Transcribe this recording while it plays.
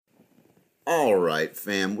All right,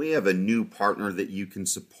 fam, we have a new partner that you can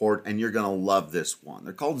support, and you're going to love this one.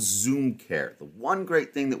 They're called Zoom Care. The one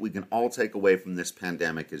great thing that we can all take away from this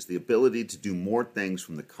pandemic is the ability to do more things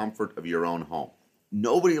from the comfort of your own home.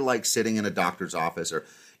 Nobody likes sitting in a doctor's office or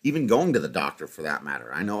even going to the doctor for that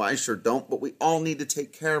matter. I know I sure don't, but we all need to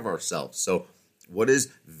take care of ourselves. So what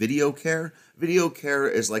is video care? Video care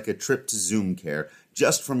is like a trip to Zoom Care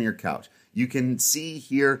just from your couch. You can see,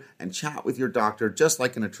 hear, and chat with your doctor just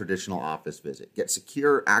like in a traditional office visit. Get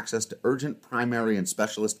secure access to urgent primary and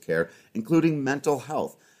specialist care, including mental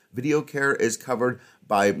health. Video care is covered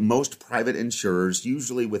by most private insurers,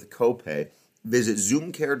 usually with copay. Visit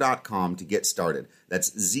zoomcare.com to get started.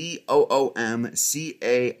 That's ZOOMCARE.com.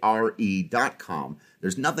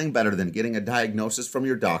 There's nothing better than getting a diagnosis from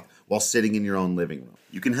your doc while sitting in your own living room.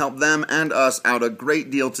 You can help them and us out a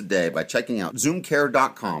great deal today by checking out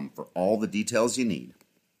zoomcare.com for all the details you need.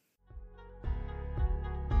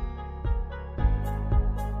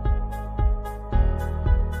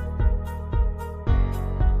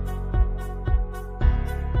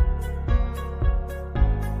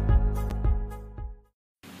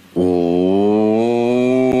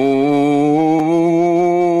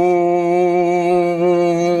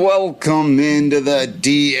 Welcome into the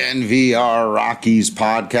DNVR Rockies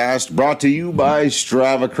podcast, brought to you by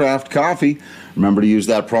StravaCraft Coffee. Remember to use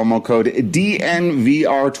that promo code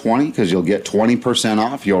DNVR20 because you'll get 20%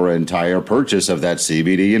 off your entire purchase of that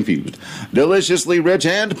CBD-infused, deliciously rich,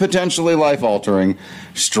 and potentially life-altering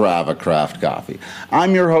StravaCraft Coffee.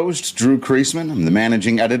 I'm your host, Drew Creasman. I'm the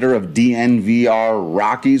managing editor of DNVR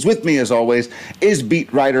Rockies. With me, as always, is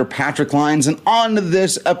beat writer Patrick Lyons, and on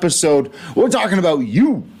this episode, we're talking about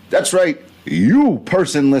you. That's right, you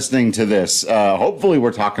person listening to this. Hopefully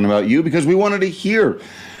we're talking about you because we wanted to hear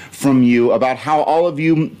from you about how all of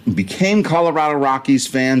you became Colorado Rockies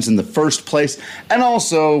fans in the first place, and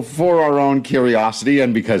also for our own curiosity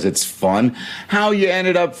and because it's fun, how you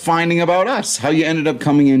ended up finding about us, how you ended up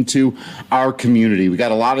coming into our community. We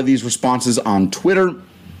got a lot of these responses on Twitter.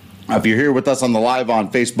 If you're here with us on the live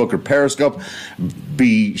on Facebook or Periscope,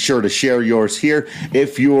 be sure to share yours here.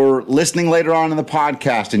 If you're listening later on in the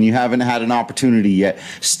podcast and you haven't had an opportunity yet,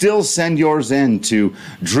 still send yours in to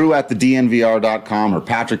drew@thednvr.com or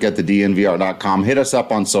patrick@thednvr.com. Hit us up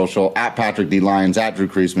on social, at Patrick D. Lyons, at Drew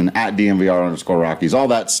Creasman, at DNVR_Rockies, all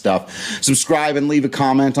that stuff. Subscribe and leave a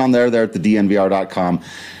comment on there at thednvr.com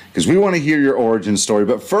because we want to hear your origin story.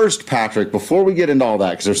 But first, Patrick, before we get into all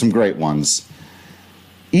that, because there's some great ones,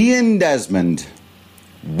 Ian Desmond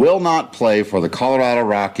will not play for the Colorado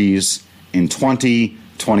Rockies in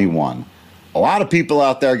 2021. A lot of people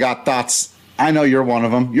out there got thoughts. I know you're one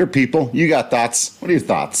of them. You're people. You got thoughts. What are your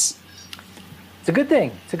thoughts? It's a good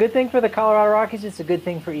thing. It's a good thing for the Colorado Rockies. It's a good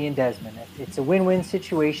thing for Ian Desmond. It's a win-win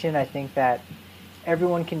situation. I think that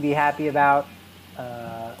everyone can be happy about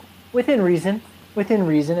within reason. Within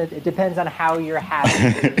reason. It depends on how you're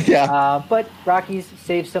happy. Yeah. But Rockies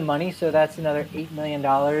saved some money, so that's another $8 million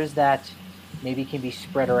that maybe can be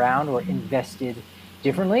spread around or invested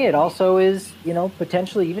differently. It also is,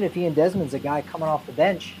 potentially, even if Ian Desmond's a guy coming off the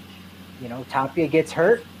bench, Tapia gets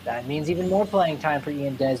hurt, that means even more playing time for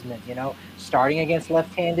Ian Desmond. Starting against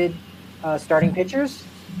left-handed starting pitchers,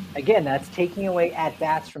 again, that's taking away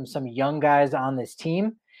at-bats from some young guys on this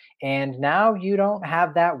team, and now you don't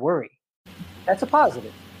have that worry. That's a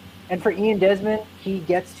positive. And for Ian Desmond, he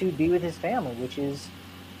gets to be with his family, which is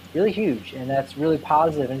really huge, and that's really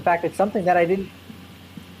positive. In fact, it's something that I didn't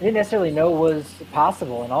necessarily know was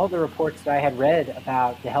possible. In all the reports that I had read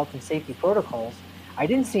about the health and safety protocols, I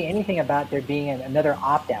didn't see anything about there being another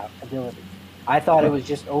opt-out ability. I thought it was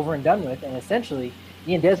just over and done with, and essentially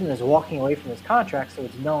Ian Desmond is walking away from his contract, so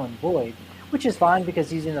it's null and void, which is fine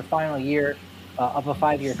because he's in the final year of a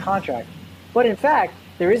 5-year contract. But in fact,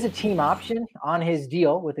 there is a team option on his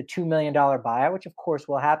deal with a $2 million buyout, which of course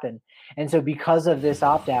will happen. And so because of this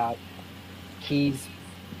opt-out, he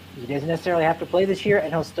doesn't necessarily have to play this year,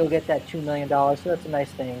 and he'll still get that $2 million. So that's a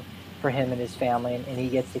nice thing for him and his family, and he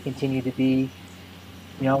gets to continue to be,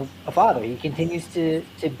 a father. He continues to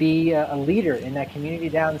be a leader in that community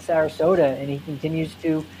down in Sarasota, and he continues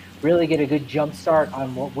to really get a good jump start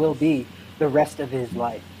on what will be the rest of his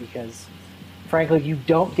life, because frankly, you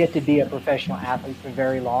don't get to be a professional athlete for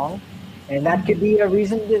very long. And that could be a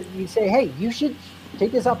reason that you say, hey, you should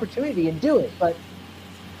take this opportunity and do it. But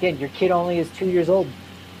again, your kid only is 2 years old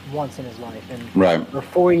once in his life, and right, or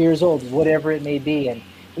 4 years old, whatever it may be. And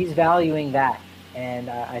he's valuing that. And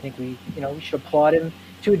I think we should applaud him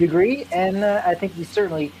to a degree. And I think we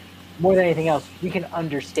certainly, more than anything else, we can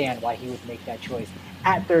understand why he would make that choice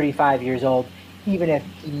at 35 years old, even if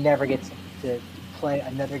he never gets to play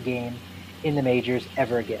another game in the majors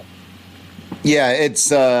ever again. Yeah,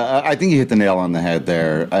 it's. I think you hit the nail on the head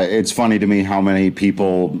there. It's funny to me how many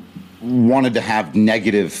people wanted to have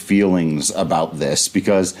negative feelings about this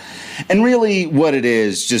because, and really what it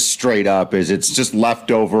is, just straight up, is it's just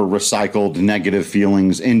leftover, recycled negative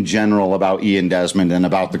feelings in general about Ian Desmond and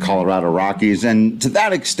about the Colorado Rockies. And to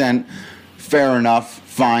that extent, fair enough,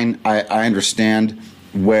 fine. I understand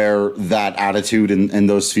where that attitude and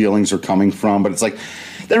those feelings are coming from, but it's like,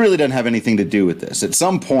 that really doesn't have anything to do with this. At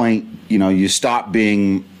some point, you stop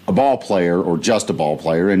being a ball player or just a ball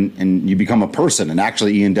player and you become a person. And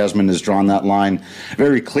actually, Ian Desmond has drawn that line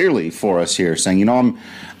very clearly for us here, saying, I'm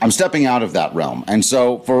stepping out of that realm. And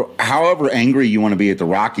so for however angry you want to be at the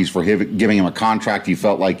Rockies for giving him a contract he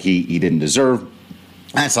felt like he didn't deserve,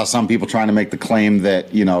 I saw some people trying to make the claim that,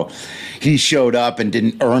 he showed up and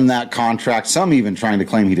didn't earn that contract. Some even trying to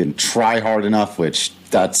claim he didn't try hard enough, which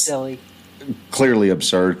that's silly, clearly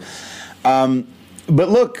absurd. But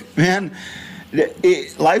look, man,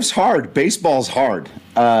 life's hard. Baseball's hard.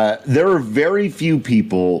 There are very few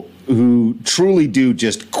people who truly do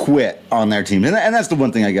just quit on their team. And that's the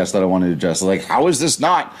one thing I guess that I wanted to address. Like, how is this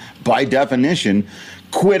not, by definition,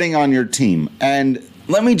 quitting on your team? And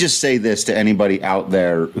let me just say this to anybody out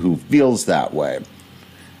there who feels that way.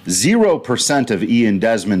 0% of Ian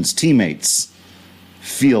Desmond's teammates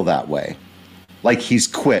feel that way. Like he's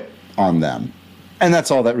quit on them. And that's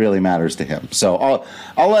all that really matters to him. So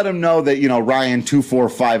I'll let him know that,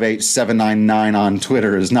 Ryan2458799 on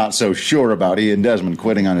Twitter is not so sure about Ian Desmond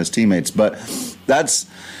quitting on his teammates. But that's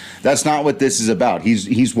not what this is about.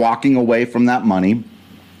 He's walking away from that money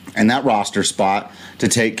and that roster spot to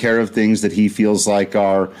take care of things that he feels like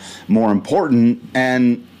are more important.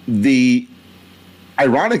 And the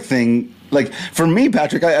ironic thing, like for me,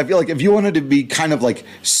 Patrick, I feel like if you wanted to be kind of like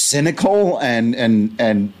cynical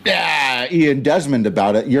and Ian Desmond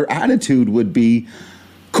about it, your attitude would be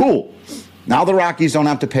cool. Now the Rockies don't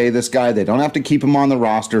have to pay this guy. They don't have to keep him on the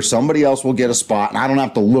roster. Somebody else will get a spot, and I don't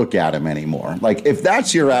have to look at him anymore. Like if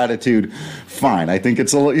that's your attitude, fine. I think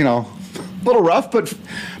it's a little rough, but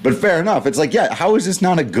fair enough. It's like, yeah, how is this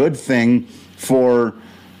not a good thing for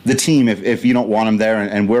the team if you don't want him there,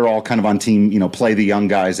 and we're all kind of on team, play the young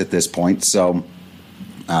guys at this point. So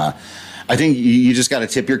I think you just got to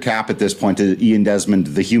tip your cap at this point to Ian Desmond,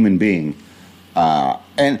 the human being.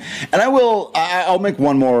 And I'll make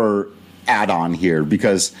one more add-on here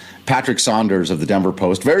because Patrick Saunders of the Denver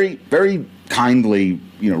Post very, very kindly,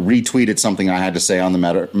 retweeted something I had to say on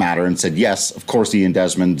the matter and said, yes, of course, Ian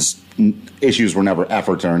Desmond's issues were never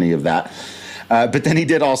efforts or any of that. But then he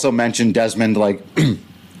did also mention Desmond, like,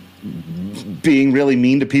 being really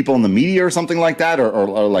mean to people in the media or something like that, or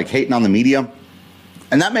like hating on the media.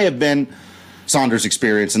 And that may have been Saunders'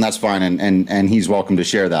 experience, and that's fine, and he's welcome to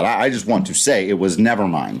share that. I just want to say it was never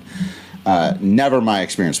mine. Never my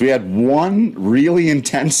experience. We had one really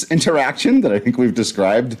intense interaction that I think we've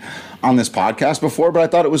described on this podcast before, but I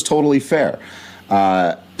thought it was totally fair.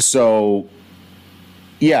 So,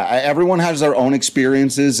 yeah, everyone has their own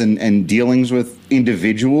experiences and dealings with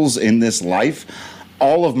individuals in this life.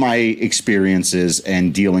 All of my experiences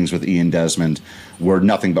and dealings with Ian Desmond were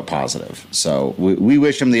nothing but positive. So we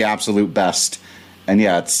wish him the absolute best. And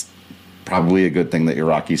yeah, it's probably a good thing that your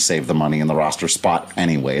Rockies saved the money in the roster spot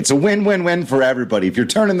anyway. It's a win-win-win for everybody. If you're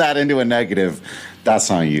turning that into a negative, that's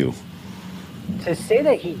on you. To say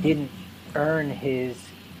that he didn't earn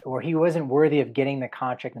or he wasn't worthy of getting the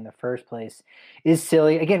contract in the first place is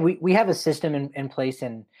silly. Again, we have a system in place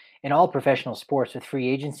in all professional sports with free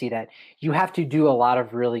agency that you have to do a lot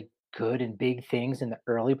of really good and big things in the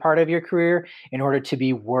early part of your career in order to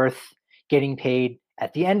be worth getting paid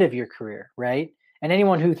at the end of your career, right? And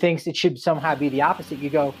anyone who thinks it should somehow be the opposite, you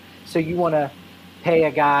go, so you want to pay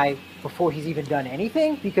a guy before he's even done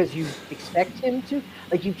anything because you expect him to?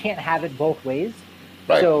 Like, you can't have it both ways.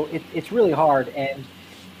 Right. So it's really hard, and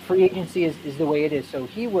free agency is the way it is. So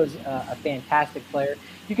he was a fantastic player.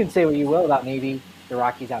 You can say what you will about maybe the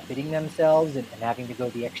Rockies outbidding themselves and having to go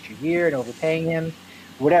the extra year and overpaying him,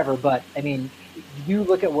 whatever. But, I mean, you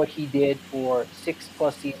look at what he did for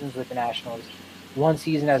 6+ seasons with the Nationals, 1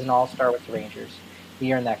 season as an all-star with the Rangers.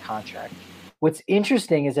 He earned that contract. What's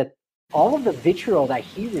interesting is that all of the vitriol that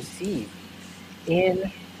he received in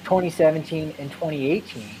 2017 and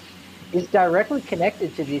 2018 is directly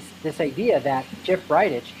connected to this idea that Jeff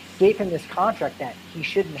Bridich gave him this contract that he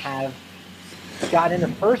shouldn't have got in the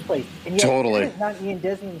first place. And yet, totally. It's not Ian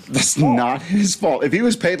Desmond's That's fault. Not his fault. If he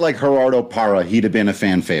was paid like Gerardo Parra, he'd have been a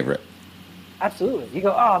fan favorite. Absolutely. You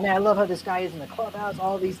go, oh, man, I love how this guy is in the clubhouse,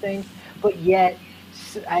 all these things. But yet,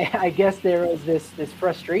 I guess there was this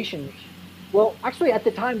frustration Well, actually, at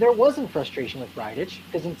the time, there wasn't frustration with Bridich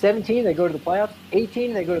because in 17 they go to the playoffs,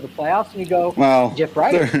 18 they go to the playoffs, and you go, Well, Jeff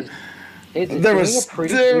Bridich is doing a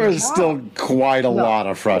pretty good job. Still quite a lot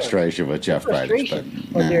of Of frustration with Jeff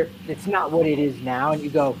Bridich, but it's not what it is now. And you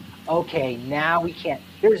go, okay, now we can't.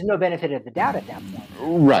 There's no benefit of the doubt at that point.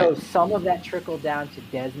 Right. So some of that trickled down to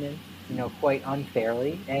Desmond, quite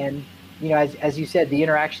unfairly. And as you said, the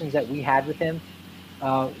interactions that we had with him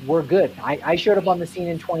were good. I showed up on the scene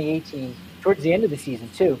in 2018. Towards the end of the season,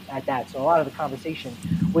 too, at that. So a lot of the conversation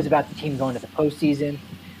was about the team going to the postseason.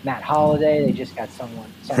 Matt Holliday, they just got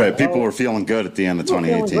someone right, people were feeling good at the end of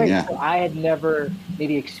 2018, yeah. So I had never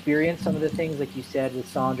maybe experienced some of the things, like you said, with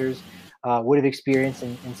Saunders, would have experienced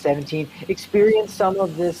in 17. Experienced some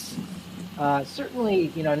of this,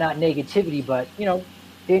 certainly, not negativity, but,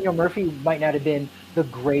 Daniel Murphy might not have been the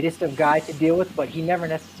greatest of guys to deal with, but he never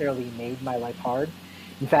necessarily made my life hard.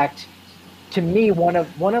 In fact, to me, one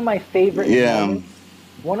of my favorite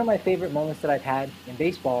moments that I've had in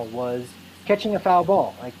baseball was catching a foul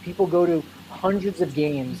ball. Like, people go to hundreds of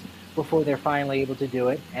games before they're finally able to do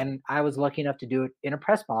it, and I was lucky enough to do it in a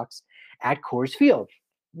press box at Coors Field.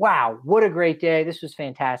 Wow, what a great day! This was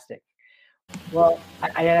fantastic. Well,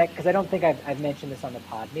 because I don't think I've mentioned this on the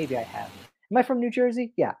pod. Maybe I have. Am I from New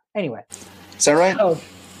Jersey? Yeah. Anyway, is that right? So,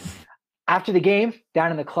 after the game,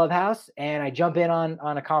 down in the clubhouse, and I jump in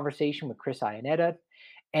on a conversation with Chris Iannetta,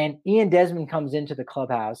 and Ian Desmond comes into the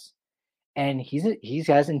clubhouse, and he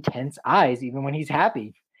has intense eyes even when he's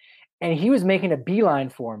happy. And he was making a beeline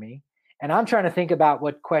for me, and I'm trying to think about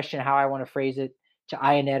how I want to phrase it to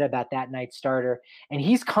Iannetta about that night's starter, and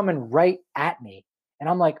he's coming right at me. And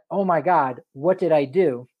I'm like, oh my God, what did I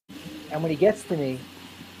do? And when he gets to me,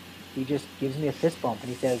 he just gives me a fist bump, and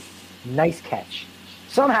he says, nice catch.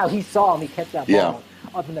 Somehow he saw me catch that ball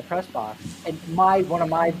up in the press box. And one of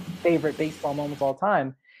my favorite baseball moments of all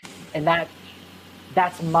time. And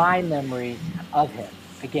that's my memory of him.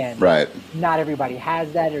 Again, right. Not everybody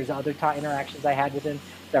has that. There's other interactions I had with him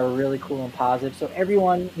that were really cool and positive. So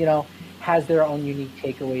everyone, has their own unique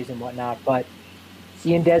takeaways and whatnot. But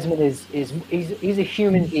Ian Desmond he's a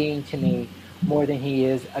human being to me more than he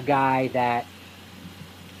is a guy that,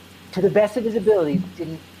 to the best of his ability,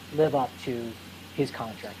 didn't live up to his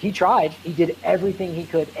contract. He tried. He did everything he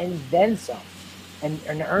could and then some, and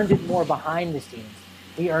earned it more behind the scenes.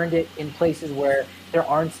 He earned it in places where there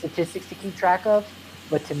aren't statistics to keep track of.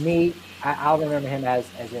 But to me, I'll remember him as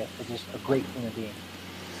just a great human being.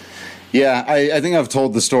 Yeah, I think I've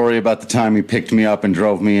told the story about the time he picked me up and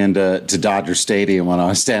drove me into Dodger Stadium when I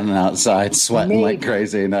was standing outside sweating like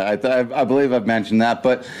crazy. And I believe I've mentioned that.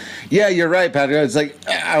 But yeah, you're right, Patrick. It's like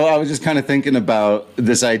I was just kind of thinking about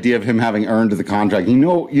this idea of him having earned the contract. You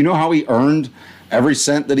know how he earned every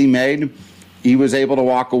cent that he made? He was able to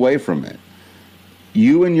walk away from it.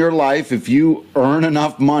 You in your life, if you earn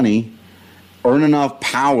enough money, earn enough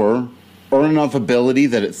power, earn enough ability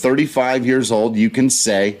that at 35 years old you can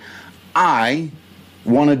say, I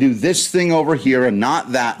want to do this thing over here and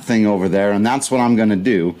not that thing over there, and that's what I'm going to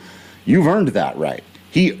do. You've earned that right.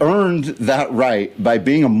 He earned that right by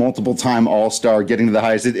being a multiple-time All-Star, getting to the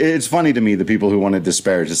highest. It's funny to me, the people who want to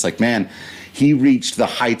disparage. It's like, man, he reached the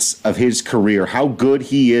heights of his career, how good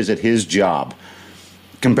he is at his job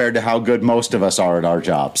compared to how good most of us are at our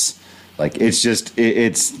jobs. Like,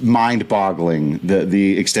 it's mind-boggling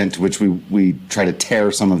the extent to which we try to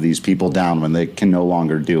tear some of these people down when they can no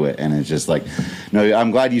longer do it. And it's just like, no,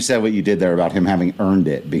 I'm glad you said what you did there about him having earned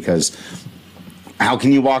it, because how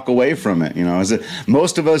can you walk away from it?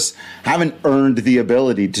 Most of us haven't earned the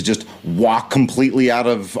ability to just walk completely out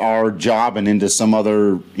of our job and into some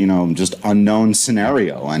other, just unknown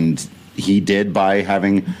scenario. And he did by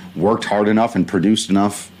having worked hard enough and produced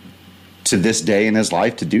enough to this day in his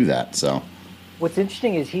life to do that. So what's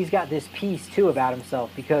interesting is he's got this piece too about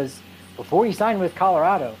himself, because before he signed with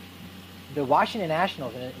Colorado, the Washington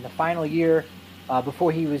Nationals in the final year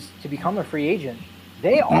before he was to become a free agent,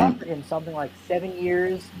 they offered him something like 7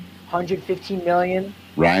 years, $115 million,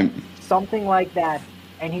 right? Something like that.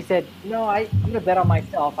 And he said, no, I'm going to bet on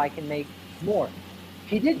myself. I can make more.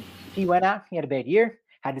 He didn't. He went out. He had a bad year,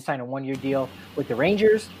 had to sign a 1-year deal with the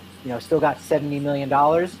Rangers, still got $70 million.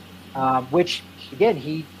 Which, again,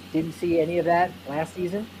 he didn't see any of that last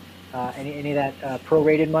season, any of that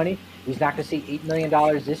prorated money. He's not going to see $8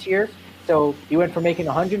 million this year. So he went from making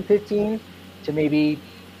 115 to maybe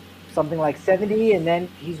something like 70, and then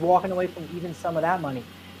he's walking away from even some of that money.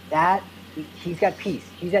 He's got peace.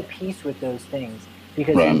 He's at peace with those things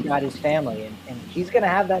because he's got his family, and he's going to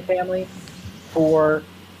have that family for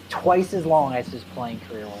twice as long as his playing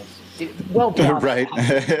career was. Well, right.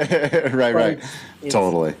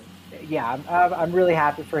 Totally. yeah, I'm really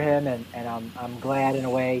happy for him, and I'm glad in a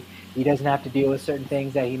way he doesn't have to deal with certain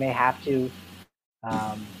things that he may have to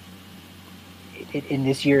um, in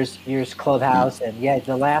this year's clubhouse. And yeah,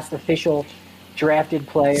 the last official drafted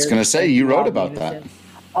player. I was going to say, you wrote about that.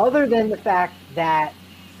 Other than the fact that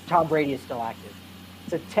Tom Brady is still active.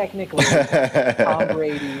 So technically, Tom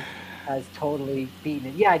Brady has totally beaten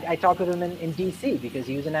it. Yeah, I talked with him in D.C. because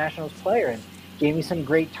he was a Nationals player and gave me some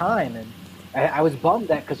great time. And I was bummed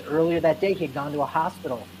that because earlier that day he had gone to a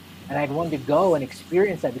hospital. And I'd wanted to go and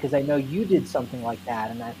experience that because I know you did something like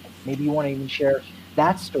that. And that maybe you want to even share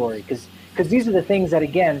that story. Because these are the things that,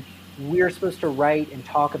 again, we're supposed to write and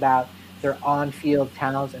talk about their on-field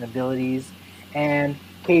talents and abilities. And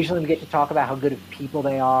occasionally we get to talk about how good of people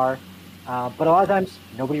they are. But a lot of times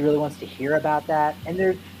nobody really wants to hear about that. And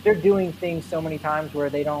they're doing things so many times where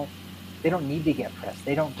they don't need to get pressed.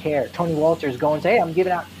 They don't care. Tony Walters going and say, hey, I'm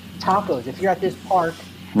giving out tacos. If you're at this park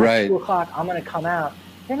at 2 o'clock, I'm going to come out.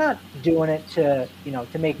 They're not doing it to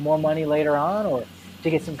make more money later on or to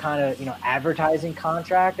get some kind of, advertising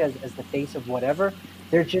contract as the face of whatever.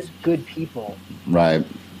 They're just good people. Right.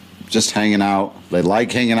 Just hanging out. They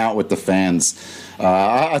like hanging out with the fans.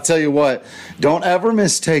 I'll tell you what, don't ever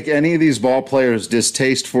mistake any of these ball players'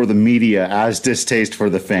 distaste for the media as distaste for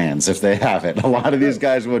the fans if they have it. A lot of these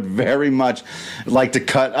guys would very much like to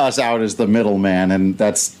cut us out as the middleman, and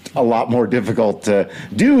that's a lot more difficult to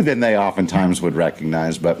do than they oftentimes would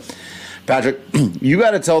recognize. But Patrick, you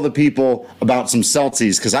got to tell the people about some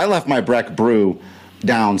Celsius, because I left my Breck brew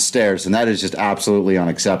downstairs, and that is just absolutely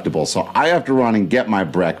unacceptable. So I have to run and get my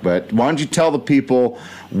Breck. But why don't you tell the people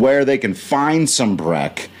where they can find some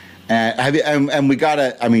Breck? And we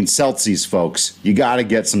gotta, Celsius, folks, you gotta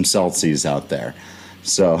get some Celsius out there.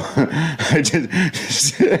 So I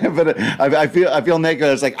feel naked.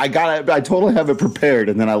 I was like, I totally have it prepared,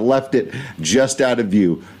 and then I left it just out of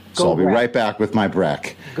view. So I'll be right back with my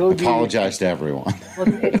Breck. Apologize to everyone.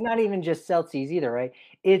 Well, it's not even just Celsius either, right?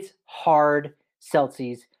 It's hard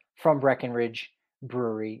Celsius from Breckenridge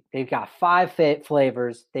Brewery. They've got 5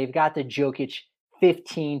 flavors. They've got the Jokic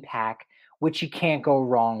 15-pack, which you can't go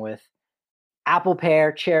wrong with. Apple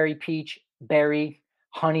pear, cherry, peach, berry,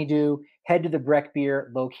 honeydew. Head to the Breck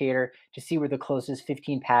Beer locator to see where the closest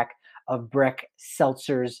 15-pack of Breck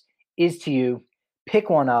seltzers is to you. Pick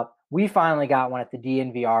one up. We finally got one at the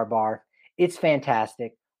DNVR bar. It's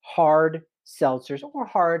fantastic. Hard seltzers or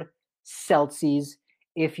hard Celsius,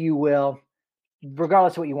 if you will.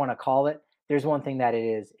 Regardless of what you want to call it, there's one thing that it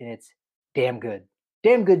is, and it's damn good.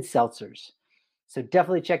 Damn good seltzers. So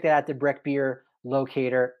definitely check that out, the Breck Beer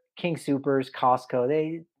locator. King Soopers,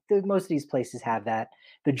 Costco, most of these places have that.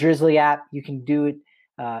 The Drizzly app, you can do it,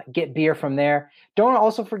 get beer from there. Don't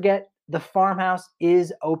also forget the farmhouse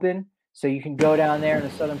is open, so you can go down there in the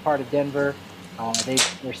southern part of Denver.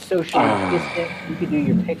 They're socially distant. You can do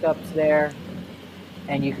your pickups there,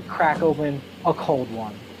 and you can crack open a cold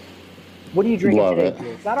one. What are you drinking today,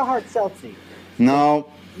 Drew? It's not a hard seltzer. No,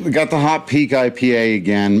 we got the Hot Peak IPA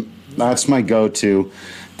again. That's my go-to.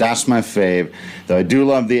 That's my fave. Though I do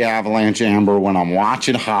love the Avalanche Amber when I'm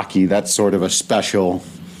watching hockey. That's sort of a special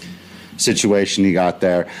situation you got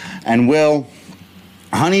there. And Will,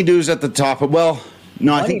 Honeydew's at the top. No,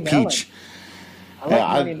 I think Melon. Peach. I like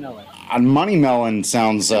Money Melon. Money Melon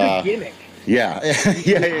sounds... It's a gimmick. Yeah.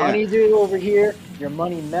 yeah. Honeydew over here, your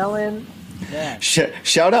Money Melon. Yeah.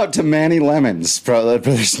 Shout out to Manny Lemons.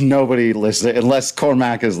 There's nobody listening unless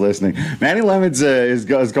Cormac is listening. Manny Lemons is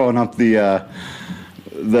going up the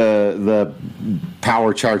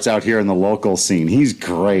power charts out here in the local scene. He's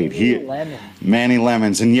great. Manny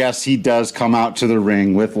Lemons, and yes, he does come out to the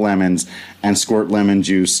ring with lemons and squirt lemon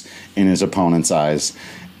juice in his opponent's eyes.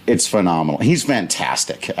 It's phenomenal. He's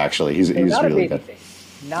fantastic. Actually, he's really good.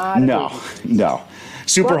 No.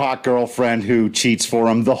 Super hot girlfriend who cheats for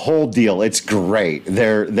him. The whole deal. It's great.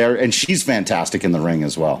 They're and she's fantastic in the ring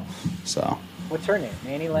as well. So. What's her name?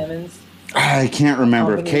 Manny Lemons. I can't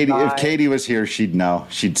remember. If Katie was here, she'd know.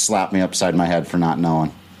 She'd slap me upside my head for not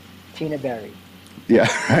knowing. Tina Berry. Yeah,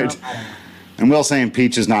 right. And Will saying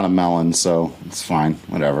peach is not a melon, so it's fine.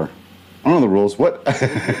 Whatever. I don't know the rules. What?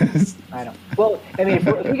 I don't. Well,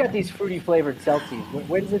 if we got these fruity flavored Celsius,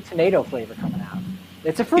 when's the tomato flavor coming out?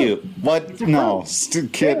 It's a fruit. Ew. What? No,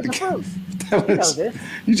 kid. It's a fruit. You know this.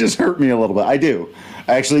 You just hurt me a little bit. I do.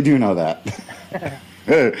 I actually do know that.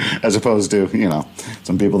 As opposed to,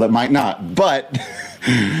 some people that might not. But,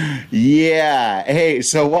 yeah. Hey,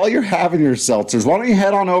 so while you're having your seltzers, why don't you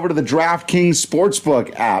head on over to the DraftKings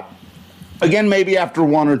Sportsbook app? Again, maybe after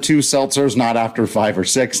 1 or 2 seltzers, not after 5 or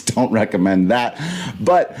 6. Don't recommend that.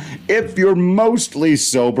 But if you're mostly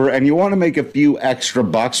sober and you want to make a few extra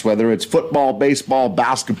bucks, whether it's football, baseball,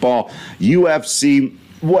 basketball, UFC,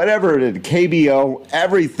 whatever it is, KBO,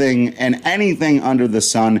 everything and anything under the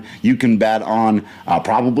sun, you can bet on.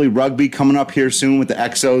 Probably rugby coming up here soon with the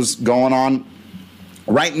Exos going on.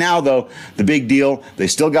 Right now, though, the big deal, they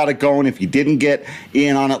still got it going. If you didn't get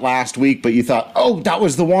in on it last week, but you thought, oh, that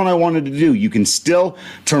was the one I wanted to do, you can still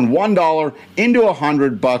turn $1 into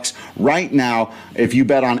 $100 right now if you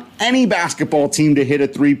bet on any basketball team to hit a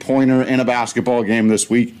three-pointer in a basketball game this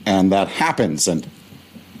week, and that happens. And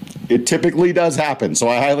it typically does happen, so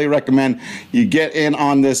I highly recommend you get in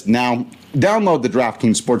on this now. Download the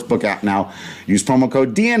DraftKings Sportsbook app now. Use promo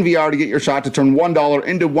code DNVR to get your shot to turn $1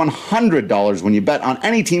 into $100 when you bet on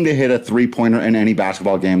any team to hit a three-pointer in any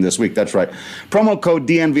basketball game this week. That's right. Promo code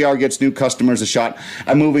DNVR gets new customers a shot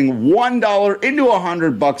at moving $1 into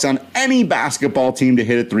 $100 on any basketball team to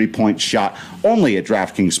hit a three-point shot. Only at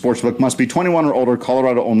DraftKings Sportsbook. Must be 21 or older.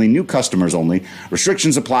 Colorado only. New customers only.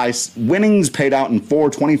 Restrictions apply. Winnings paid out in 4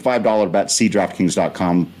 $25 bets. See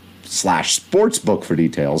DraftKings.com/sportsbook for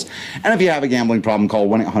details. And if you have a gambling problem, call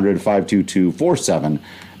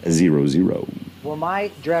 1-800-522-4700. Well, my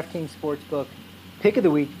DraftKings Sportsbook pick of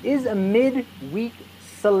the week is a midweek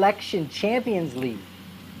selection Champions League.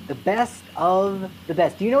 The best of the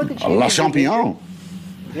best. Do you know what the Champions La League Champion. is? Do you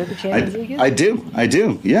know what the Champions League is? I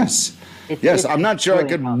do, yes. Yes, I'm not sure I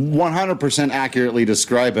could brilliant 100% accurately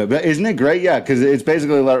describe it, but isn't it great? Yeah, because it's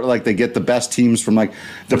basically like they get the best teams from like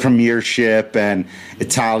the Premiership and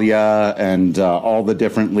Italia and all the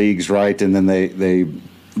different leagues, right? And then they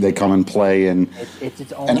come and play in It's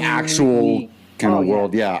its own an actual league. kind of Oh, yeah.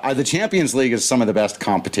 world. Yeah, the Champions League is some of the best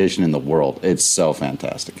competition in the world. It's so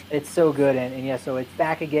fantastic. It's so good, and yeah, so it's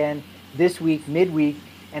back again this week, midweek.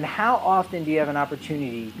 And how often do you have an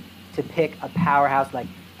opportunity to pick a powerhouse like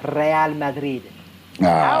Real Madrid?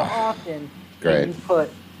 How often great. can you put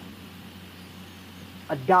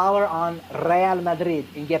 $1 on Real Madrid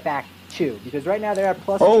and get back 2? Because right now they're at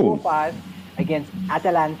plus 205 against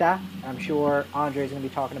Atalanta. I'm sure Andre is going to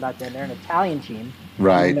be talking about them. They're an Italian team.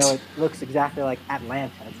 Right. Even though it looks exactly like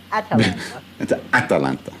Atlanta. It's Atalanta. It's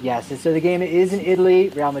Atalanta. Yes, and so the game is in Italy.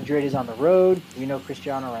 Real Madrid is on the road. We know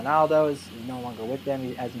Cristiano Ronaldo is no longer with them.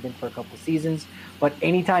 He hasn't been for a couple of seasons. But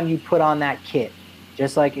anytime you put on that kit,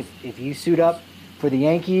 just like if you suit up for the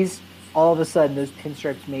Yankees, all of a sudden those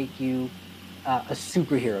pinstripes make you a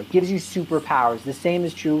superhero. It gives you superpowers. The same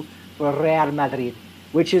is true for Real Madrid,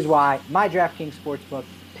 which is why my DraftKings Sportsbook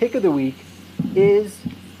pick of the week is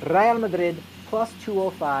Real Madrid plus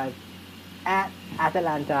 205 at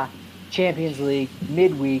Atalanta, Champions League,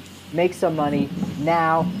 midweek. Make some money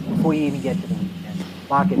now before you even get to the weekend.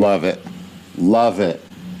 Lock it in. Love it.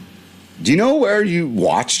 Do you know where you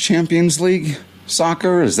watch Champions League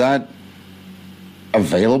soccer? Is that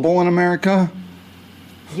available in America?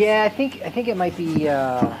 Yeah, I think it might be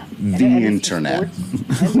The NBC internet.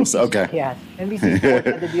 Sports. Okay. Yeah, NBC Sports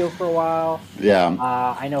had the deal for a while. Yeah.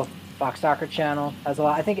 I know Fox Soccer Channel has a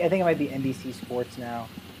lot. I think it might be NBC Sports now.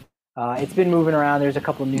 It's been moving around. There's a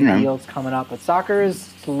couple of new deals coming up, but soccer is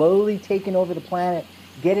slowly taking over the planet.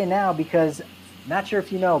 Get in now because not sure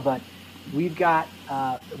if you know, but we've got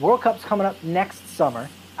World Cup's coming up next summer.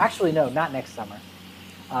 Actually, no, not next summer.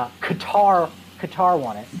 Qatar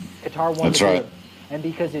won it. Qatar won That's the right. bid. And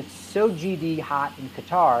because it's so GD hot in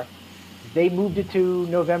Qatar, they moved it to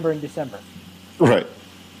November and December Right.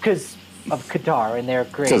 because of Qatar and their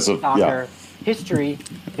great 'Cause of- soccer history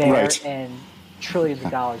there Right. and trillions of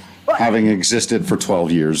dollars. But, Having existed for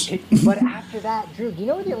 12 years. but after that, Drew, do you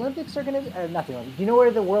know where the Olympics are going to be? Not the Olympics. Do you know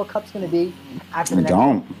where the World Cup's going to be after the I next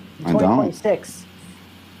don't. In I don't. 2026.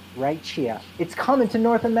 Right here. It's coming to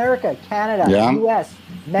North America, Canada, Yeah. U.S.,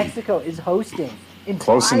 Mexico is hosting. In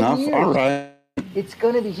Close 5 enough. years, All right. It's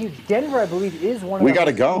going to be huge. Denver, I believe, is one of We the got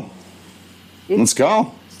to go. It's- Let's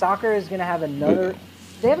go. Soccer is going to have another.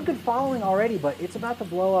 They have a good following already, but it's about to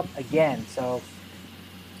blow up again. So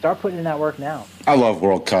start putting in that work now. I love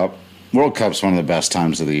World Cup. World Cup's one of the best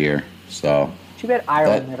times of the year. So Too bad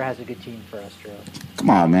Ireland That- never has a good team for us, Drew. come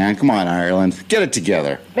on, man. Come on, Ireland. Get it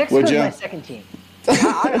together. Would Mexico's you? my second team.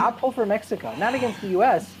 I'll pull for Mexico, not against the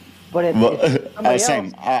U.S., but if Well, somebody same.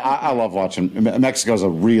 else. I love watching. Mexico's a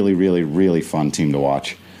really, really, really fun team to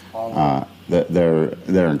watch.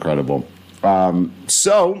 They're incredible.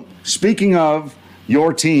 So speaking of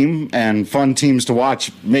your team and fun teams to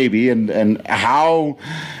watch, maybe, and how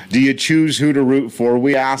do you choose who to root for?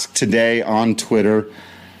 We asked today on Twitter.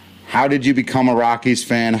 How did you become a Rockies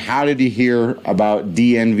fan? How did you hear about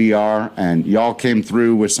DNVR? And y'all came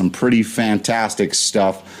through with some pretty fantastic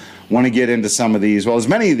stuff. want to get into some of these. Well, as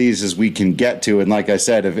many of these as we can get to. And like I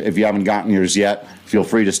said, if you haven't gotten yours yet, feel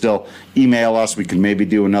free to still email us. We can maybe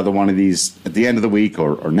do another one of these at the end of the week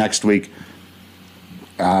or next week.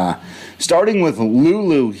 Starting with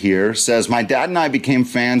Lulu here, says, my dad and I became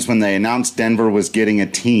fans when they announced Denver was getting a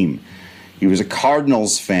team. He was a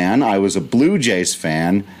Cardinals fan. I was a Blue Jays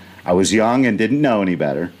fan. I was young and didn't know any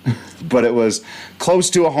better. But it was close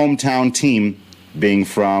to a hometown team, being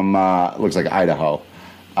from, looks like Idaho.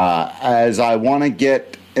 As I want to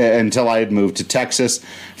get, until I had moved to Texas,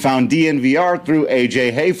 found DNVR through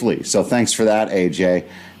AJ Hafley. So thanks for that, AJ.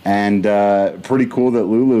 And pretty cool that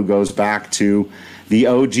Lulu goes back to the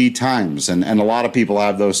OG times. And a lot of people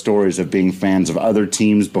have those stories of being fans of other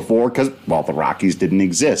teams before because, well, the Rockies didn't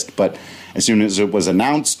exist. But as soon as it was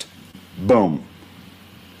announced, boom.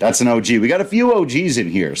 That's an OG. We got a few OGs in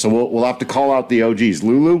here, so we'll have to call out the OGs.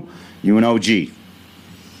 Lulu, you an OG.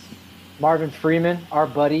 Marvin Freeman, our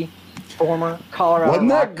buddy, former Colorado Wasn't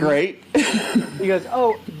that Rockies. Great? He goes,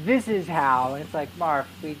 oh, this is how. And it's like, Marv,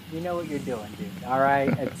 we know what you're doing, dude. All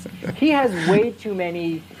right? He has way too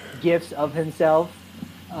many gifs of himself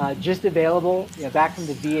just available, back from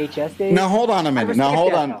the VHS days. Now, hold on a minute. Now,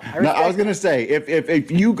 hold on. I was going to say, if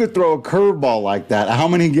you could throw a curveball like that, how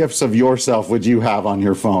many gifs of yourself would you have on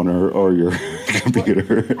your phone or your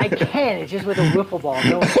computer? Well, I can. It's just with a wiffle ball.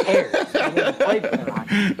 No one cares. I mean, play for the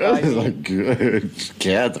Rockies. That was a good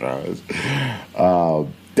cat throws.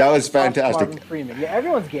 That was fantastic. Marvin Freeman. Yeah,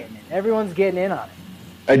 everyone's getting it. Everyone's getting in on it.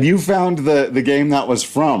 And you found the game that was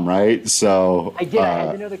from, right? So I did. I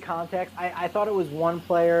had to know the context. I thought it was one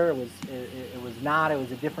player. It was not. It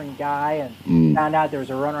was a different guy. And found out there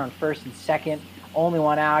was a runner on first and second. Only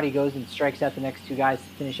one out. He goes and strikes out the next two guys to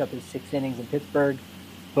finish up his 6 innings in Pittsburgh.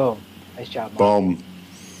 Boom. Nice job, Mark. Boom.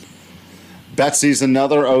 Betsy's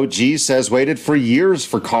another OG, says, waited for years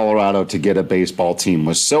for Colorado to get a baseball team.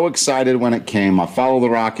 Was so excited when it came. I follow the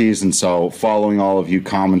Rockies, and so following all of you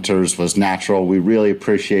commenters was natural. We really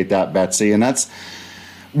appreciate that, Betsy. And that's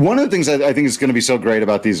one of the things I think is going to be so great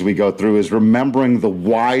about these as we go through is remembering the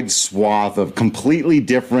wide swath of completely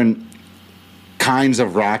different kinds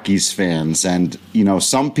of Rockies fans. And,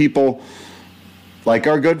 some people, like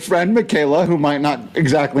our good friend Michaela, who might not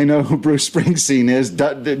exactly know who Bruce Springsteen is,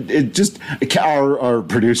 our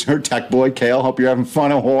producer, Tech Boy Kale. Hope you're having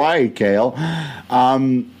fun in Hawaii, Kale.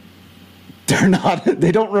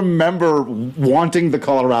 They don't remember wanting the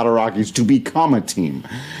Colorado Rockies to become a team.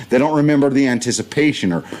 They don't remember the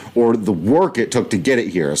anticipation or the work it took to get it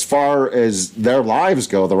here. As far as their lives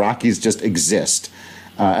go, the Rockies just exist.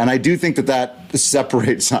 And I do think that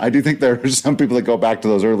separates. I do think there are some people that go back to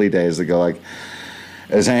those early days that go like,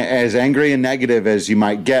 as angry and negative as you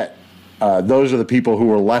might get, those are the people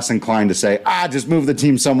who are less inclined to say, just move the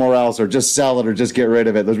team somewhere else or just sell it or just get rid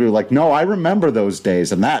of it. Those people are like, no, I remember those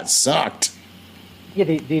days, and that sucked. Yeah,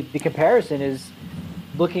 the comparison is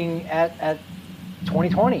looking at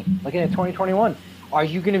 2020, looking at 2021. Are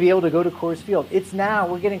you going to be able to go to Coors Field? It's now,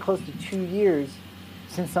 we're getting close to 2 years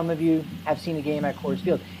since some of you have seen a game at Coors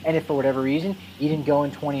Field. And if for whatever reason you didn't go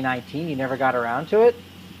in 2019, you never got around to it,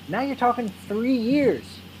 now you're talking 3 years.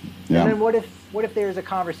 Yeah. And then what if there's a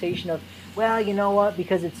conversation of, well, you know what,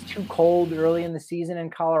 because it's too cold early in the season in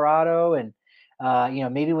Colorado and,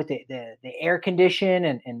 maybe with the air condition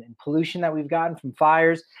and pollution that we've gotten from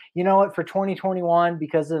fires, you know what, for 2021,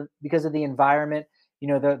 because of the environment,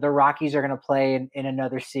 the Rockies are going to play in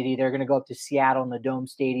another city. They're going to go up to Seattle in the Dome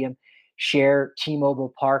Stadium, share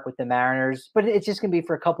T-Mobile Park with the Mariners, but it's just going to be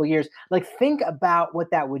for a couple of years. Like, think about what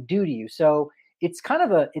that would do to you. So it's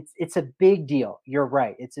kind of it's a big deal. You're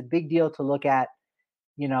right. It's a big deal to look at,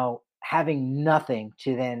 having nothing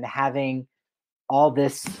to then having all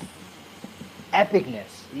this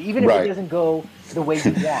epicness, even if it doesn't go the way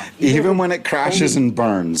you want. Even when it crashes and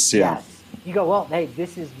burns. Yeah. Yes. You go, well, hey,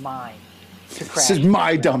 this is mine to crash. This is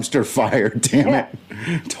my dumpster fire, damn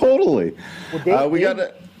it. Totally. Well,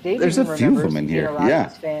 there's a few of them in here. Been a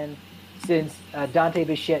Rockies fan since Dante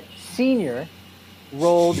Bichette Sr.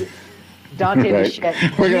 rolled Dante Bichette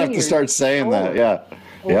Jr. We're going to have to start saying that, yeah.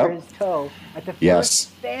 Over his toe at the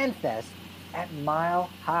first Fan Fest at Mile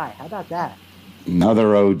High. How about that?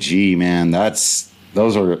 Another OG, man.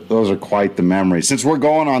 Those are quite the memories. Since we're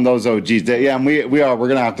going on those OGs, and we're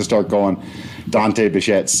going to have to start going Dante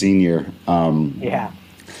Bichette Sr. Yeah.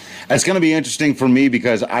 It's going to be interesting for me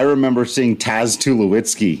because I remember seeing Taz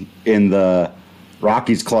Tulowitzki in the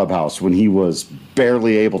Rockies clubhouse when he was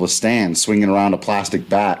barely able to stand, swinging around a plastic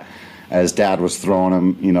bat as Dad was throwing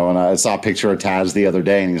him, and I saw a picture of Taz the other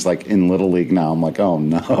day, and he's like in Little League now. I'm like, oh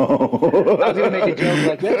no. I was going to make a joke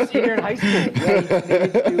like, yeah, senior in high school. Yeah, he made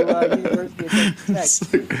it to University of Texas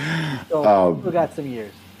Tech. So we got some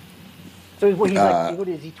years. So what, he's like, what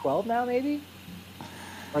is he, 12 now, maybe?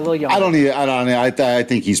 Or a little younger? I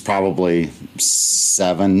think he's probably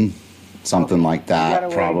 7, something like that,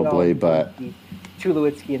 probably. But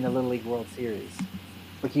Tulowitzki in the Little League World Series.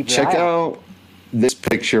 Check out this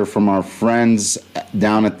picture from our friends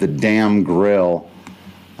down at the Dam Grill.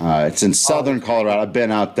 It's in southern Colorado. I've been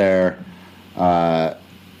out there.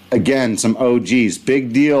 Again, some OGs.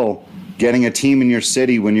 Big deal getting a team in your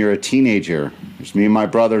city when you're a teenager. There's me and my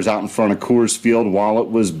brothers out in front of Coors Field while it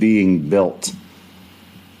was being built.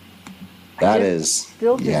 That is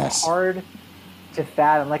still just hard to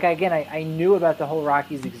fathom. Like, again, I knew about the whole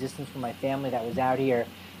Rockies existence from my family that was out here.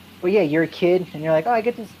 But yeah, you're a kid and you're like, oh, I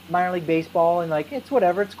get this minor league baseball, and like, it's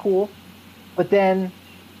whatever, it's cool. But then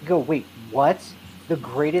you go, wait, what? The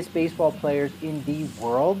greatest baseball players in the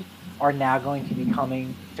world are now going to be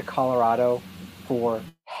coming to Colorado for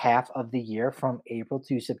half of the year from April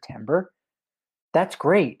to September. That's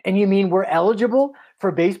great. And you mean we're eligible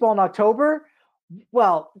for baseball in October?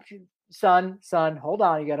 Well, son, hold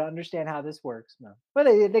on. You got to understand how this works. No. But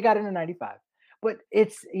they got into 95. But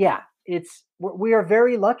we are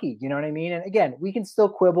very lucky. You know what I mean? And again, we can still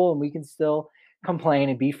quibble and we can still complain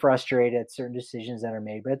and be frustrated at certain decisions that are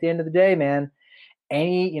made. But at the end of the day, man,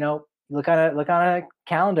 look on a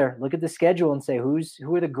calendar, look at the schedule and say who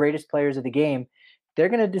are the greatest players of the game. They're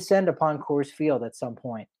going to descend upon Coors Field at some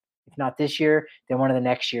point. If not this year, then one of the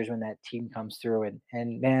next years when that team comes through.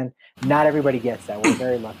 And man, not everybody gets that. We're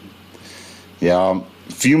very lucky. Yeah,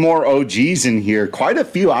 a few more OGs in here. Quite a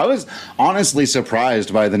few. I was honestly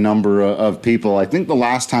surprised by the number of people. I think the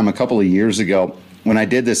last time, a couple of years ago, when I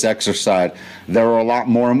did this exercise, there were a lot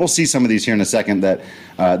more. And we'll see some of these here in a second, that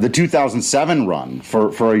the 2007 run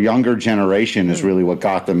for a younger generation is really what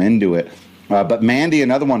got them into it. But Mandy,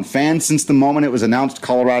 another one, fan since the moment it was announced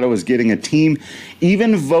Colorado was getting a team,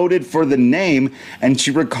 even voted for the name. And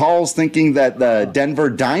she recalls thinking that the Denver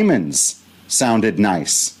Diamonds sounded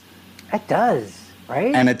nice. It does,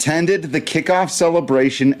 right? And attended the kickoff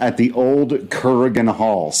celebration at the old Kurgan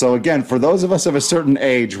Hall. So again, for those of us of a certain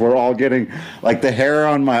age, we're all getting, like, the hair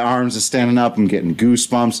on my arms is standing up. I'm getting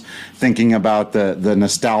goosebumps thinking about the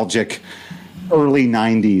nostalgic early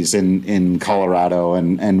 90s in Colorado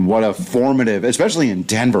and what a formative, especially in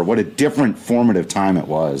Denver, what a different formative time it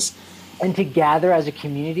was. And to gather as a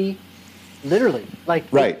community, literally, like,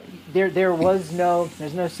 right. There's no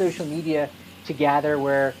social media to gather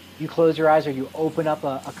where you close your eyes or you open up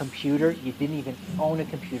a computer. You didn't even own a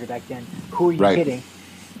computer back then. Who are you kidding?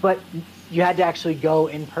 But you had to actually go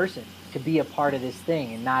in person to be a part of this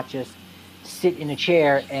thing and not just sit in a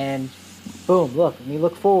chair and boom, look, when you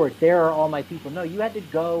look forward, there are all my people. No, you had to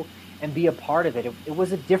go and be a part of it. It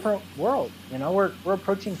was a different world. You know, we're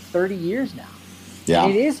approaching 30 years now. Yeah.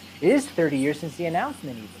 And it is 30 years since the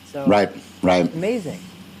announcement even. So right. It's amazing.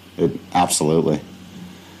 Absolutely.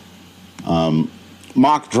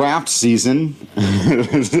 Mock draft season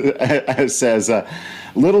says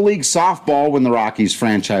Little League softball when the Rockies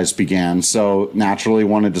franchise began, so naturally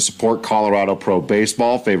wanted to support Colorado Pro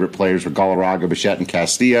Baseball. Favorite players were Galarraga, Bichette, and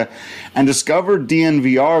Castilla, and discovered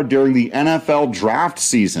DNVR during the NFL draft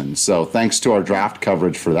season. So thanks to our draft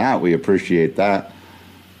coverage for that. We appreciate that.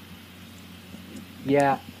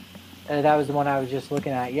 Yeah, that was the one I was just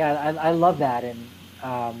looking at. Yeah, I love that, and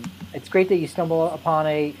it's great that you stumble upon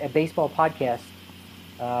a baseball podcast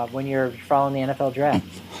when you're following the NFL draft.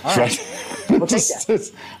 All right. We'll take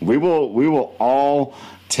that. We will all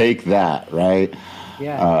take that, right?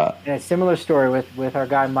 Yeah. And a similar story with our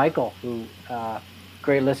guy Michael, who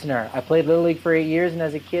great listener. I played Little League for 8 years, and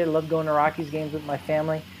as a kid, loved going to Rockies games with my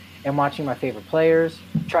family and watching my favorite players,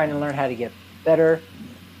 trying to learn how to get better.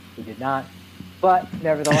 We did not. But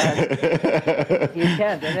nevertheless, he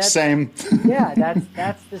attempted. And same. Yeah,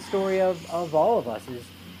 that's the story of all of us is,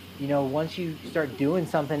 you know, once you start doing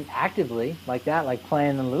something actively like that, like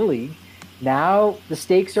playing in Little League, now the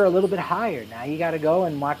stakes are a little bit higher. Now you got to go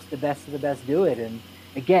and watch the best of the best do it. And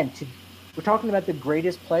again, we're talking about the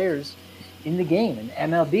greatest players in the game in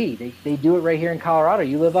MLB. They do it right here in Colorado.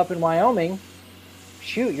 You live up in Wyoming,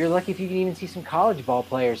 shoot, you're lucky if you can even see some college ball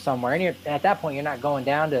players somewhere. And at that point, you're not going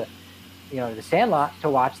down to, you know, the Sandlot to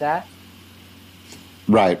watch that.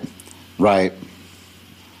 Right.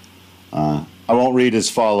 I won't read his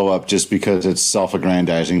follow-up just because it's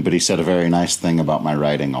self-aggrandizing, but he said a very nice thing about my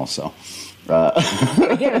writing also.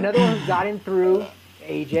 Again, another one who got in through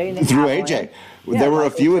AJ. And through AJ. Yeah, there were a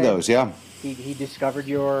few of those, yeah. He discovered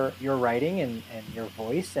your writing and your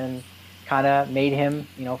voice and kind of made him,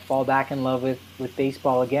 you know, fall back in love with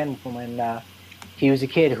baseball again from when he was a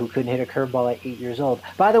kid who couldn't hit a curveball at 8 years old.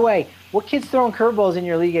 By the way, what kid's throwing curveballs in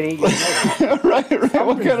your league at 8 years old? Right.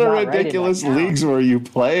 What kind of ridiculous leagues were you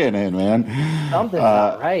playing in, man? Something's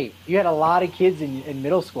not right. You had a lot of kids in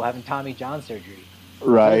middle school having Tommy John surgery.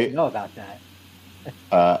 Right. I didn't know about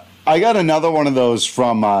that. I got another one of those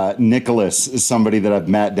from Nicholas, somebody that I've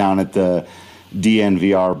met down at the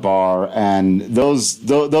DNVR bar, and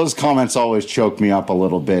those comments always choke me up a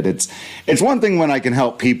little bit. It's one thing when I can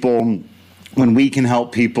help people, when we can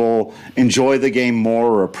help people enjoy the game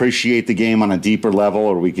more or appreciate the game on a deeper level,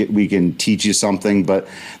 or we can teach you something. But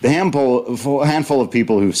the handful of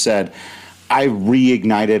people who've said, I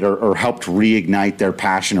reignited or helped reignite their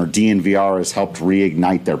passion, or DNVR has helped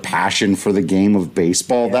reignite their passion for the game of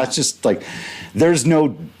baseball. Yeah. That's just like, there's no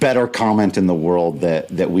better comment in the world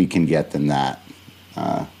that we can get than that.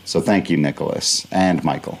 So thank you, Nicholas and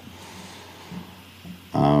Michael.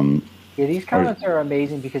 Yeah, these comments are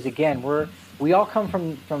amazing because, again, we all come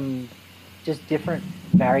from just different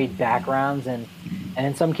varied backgrounds, and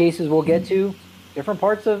in some cases we'll get to different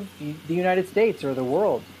parts of the United States or the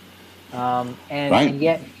world. And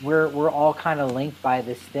yet we're all kind of linked by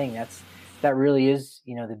this thing. That really is,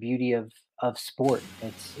 the beauty of sport.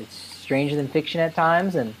 It's stranger than fiction at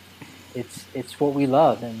times, and it's what we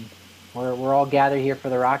love, and we're all gathered here for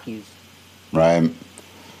the Rockies. Right.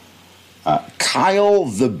 Kyle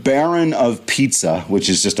the Baron of Pizza, which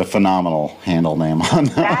is just a phenomenal handle name on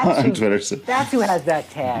Twitter. That's who has that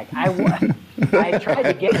tag. I tried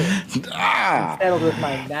to get it. Settled with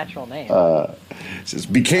my natural name. Says,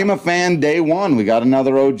 became a fan day one. We got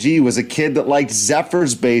another OG. Was a kid that liked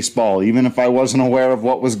Zephyrs baseball, even if I wasn't aware of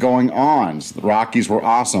what was going on. So the Rockies were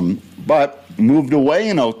awesome, but moved away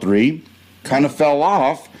in 03, kind of fell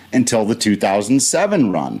off until the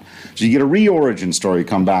 2007 run. So you get a re-origin story,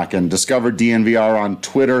 come back and discover DNVR on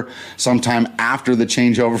Twitter sometime after the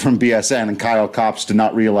changeover from BSN, and Kyle cops to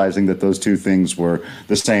not realizing that those two things were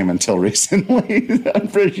the same until recently. I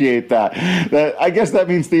appreciate that. I guess that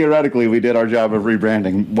means theoretically we did our job of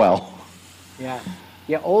rebranding well. Yeah,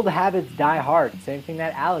 old habits die hard. Same thing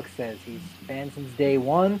that Alex says. He's a fan since day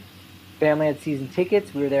one. Family had season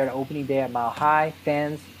tickets. We were there at opening day at Mile High.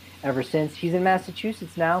 Fans ever since. He's in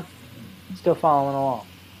Massachusetts now, still following along.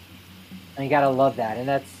 And you gotta love that. And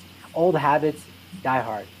that's old habits die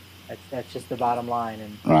hard. That's just the bottom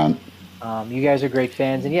line. And you guys are great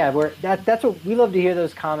fans. And yeah, that's what we love to hear,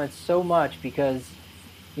 those comments so much, because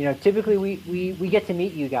typically we get to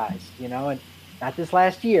meet you guys, and not this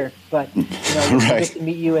last year, but we get to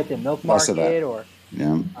meet you at the Milk Market or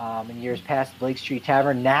in years past, Blake Street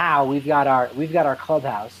Tavern. Now we've got our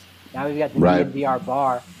clubhouse. Now we've got the DNVR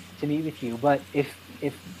bar to meet with you. But if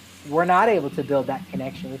we're not able to build that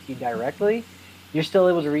connection with you directly, you're still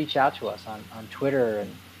able to reach out to us on Twitter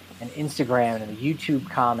and Instagram and the YouTube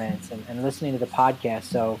comments and listening to the podcast.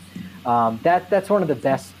 So that's one of the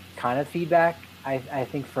best kind of feedback I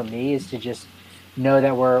think for me, is to just know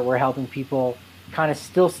that we're helping people kind of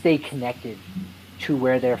still stay connected to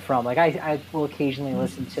where they're from. Like I will occasionally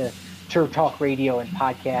listen to Turf Talk Radio and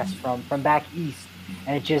podcasts from back east,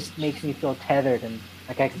 and it just makes me feel tethered, and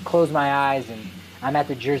like I can close my eyes and I'm at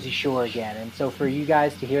the Jersey Shore again. And so for you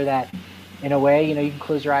guys to hear that in a way, you can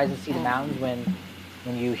close your eyes and see the mountains when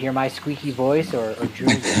you hear my squeaky voice or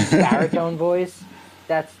Drew's baritone voice,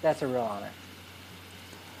 that's a real honor.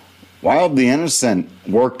 Wild the Innocent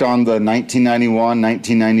worked on the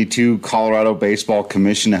 1991-1992 Colorado Baseball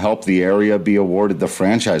Commission to help the area be awarded the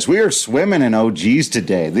franchise. We are swimming in OGs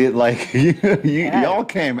today. Y'all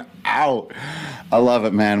came out. I love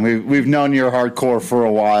it, man. We've known you're hardcore for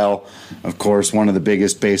a while. Of course, one of the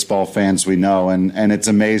biggest baseball fans we know, and it's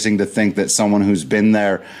amazing to think that someone who's been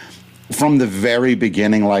there from the very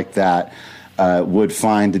beginning like that would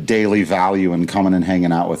find daily value in coming and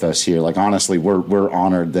hanging out with us here. Like, honestly, we're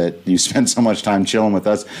honored that you spent so much time chilling with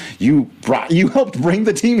us. You helped bring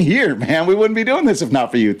the team here, man. We wouldn't be doing this if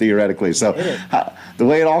not for you, theoretically. So the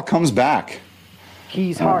way it all comes back.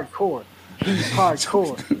 He's hardcore. He's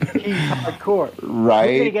hardcore. He's hardcore. Right.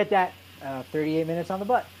 We're going to get that 38 minutes on the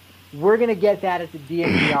butt. We're going to get that at the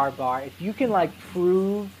DNVR bar. If you can,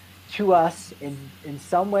 prove to us in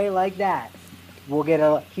some way like that, we'll get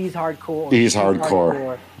he's hardcore. He's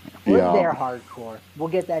hardcore. They're hardcore. We'll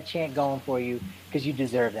get that chant going for you because you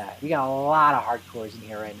deserve that. We got a lot of hardcores in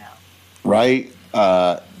here right now. Right.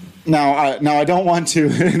 Now I don't want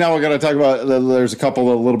to. Now we're going to talk about. There's a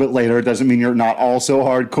couple a little bit later. It doesn't mean you're not also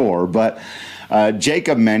hardcore, but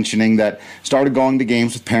Jacob mentioning that started going to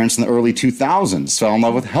games with parents in the early 2000s, fell in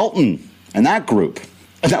love with Helton and that group.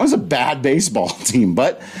 And that was a bad baseball team.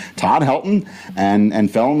 But Todd Helton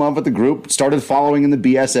and fell in love with the group, started following in the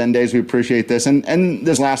BSN days. We appreciate this. And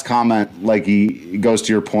this last comment, like he goes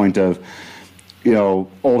to your point of,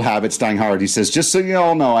 old habits dying hard. He says, just so you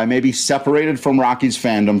all know, I may be separated from Rockies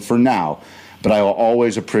fandom for now, but I will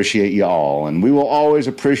always appreciate you all. And we will always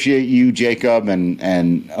appreciate you, Jacob,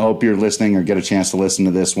 and I hope you're listening or get a chance to listen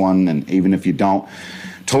to this one. And even if you don't,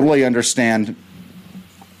 totally understand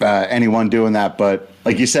anyone doing that. But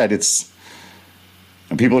like you said,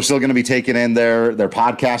 people are still going to be taking in their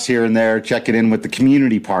podcasts here and there, checking in with the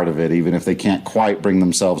community part of it, even if they can't quite bring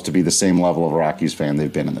themselves to be the same level of Rockies fan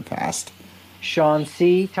they've been in the past. Sean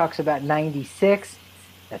C. talks about 96.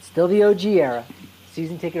 That's still the OG era.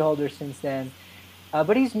 Season ticket holder since then.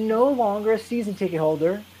 But he's no longer a season ticket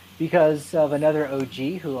holder because of another OG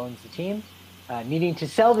who owns the team, needing to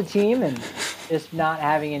sell the team and just not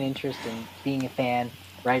having an interest in being a fan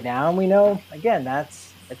right now. And we know, again,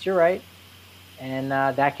 that's your right. And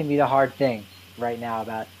that can be the hard thing right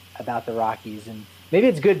now about the Rockies. And maybe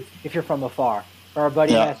it's good if you're from afar. For our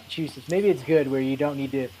buddy in Massachusetts, maybe it's good where you don't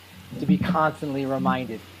need to be constantly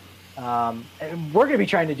reminded. And we're going to be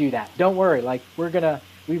trying to do that. Don't worry. Like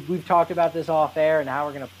we've talked about this off air and how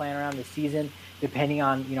we're going to plan around the season, depending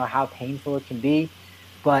on how painful it can be.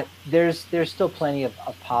 But there's still plenty of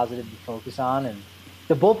positive to focus on. And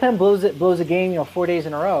the bullpen blows a game 4 days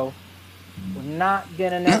in a row. We're not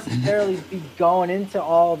going to necessarily be going into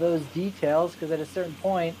all those details because at a certain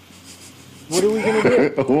point, what are we going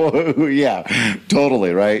to do? Yeah,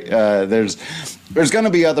 totally, right? There's going to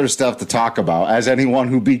be other stuff to talk about, as anyone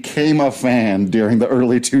who became a fan during the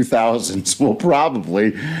early 2000s will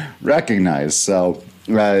probably recognize. So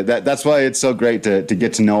that's why it's so great to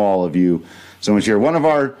get to know all of you so much here. One of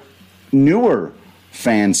our newer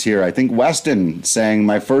fans here, I think Weston, saying,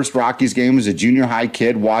 my first Rockies game as a junior high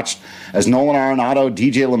kid, watched as Nolan Arenado,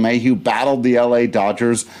 DJ LeMahieu battled the LA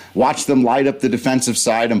Dodgers, watched them light up the defensive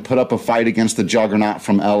side and put up a fight against the juggernaut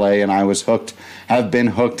from LA, and I was hooked, have been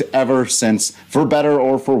hooked ever since, for better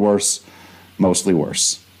or for worse, mostly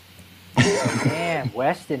worse. Man,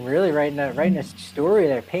 Weston really writing a story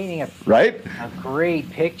there, painting a great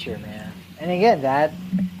picture, man. And again, that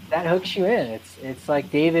hooks you in. It's like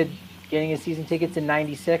David getting his season tickets in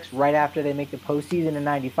 96 right after they make the postseason in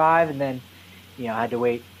 95, and then had to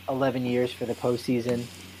wait 11 years for the postseason.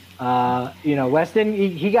 Weston,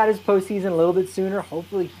 he got his postseason a little bit sooner.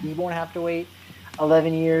 Hopefully he won't have to wait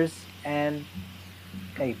 11 years. And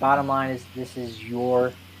hey, bottom line is this is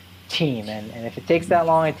your team, and if it takes that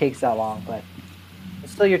long, it takes that long, but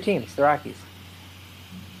it's still your team. It's the Rockies,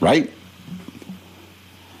 right?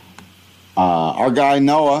 Our guy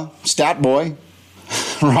Noah, stat boy,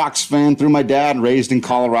 Rocks fan through my dad, raised in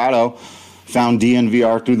Colorado, found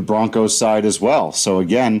DNVR through the Broncos side as well. So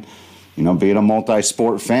again, being a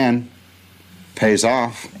multi-sport fan pays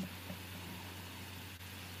off.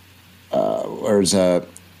 There's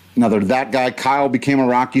another, that guy Kyle became a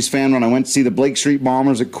Rockies fan when I went to see the Blake Street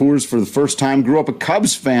Bombers at Coors for the first time. Grew up a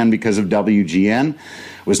Cubs fan because of WGN. It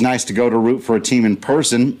was nice to go to root for a team in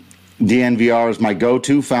person. DNVR is my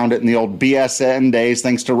go-to. Found it in the old BSN days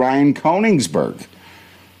thanks to Ryan Koenigsberg.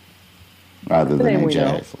 Rather than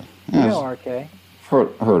AJ Hafley. We know RK.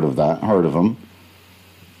 Heard of that. Heard of him.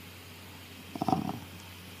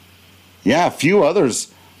 A few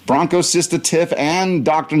others. Bronco Sister Tiff and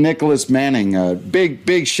Dr. Nicholas Manning.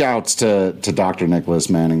 Big shouts to Dr. Nicholas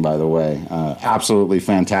Manning, by the way. Absolutely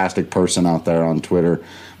fantastic person out there on Twitter.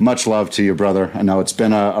 Much love to you, brother. I know it's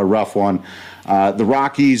been a rough one. The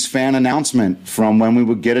Rockies fan announcement from when we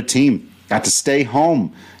would get a team. Got to stay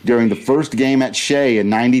home during the first game at Shea in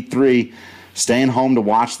 93. Staying home to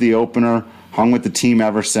watch the opener. Hung with the team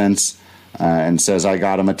ever since. And says, I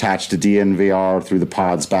got him attached to DNVR through the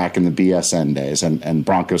pods back in the BSN days. And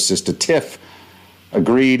Bronco's sister Tiff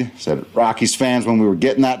agreed. Said, Rockies fans, when we were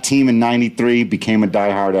getting that team in 93, became a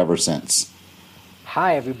diehard ever since.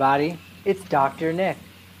 Hi, everybody. It's Dr. Nick.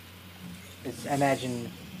 I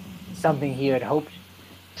imagine something he had hoped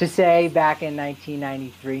to say back in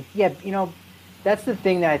 1993. Yeah, that's the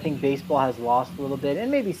thing that I think baseball has lost a little bit, and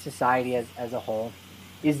maybe society as a whole,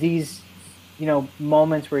 is these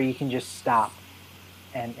moments where you can just stop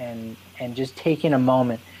and just take in a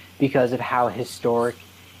moment because of how historic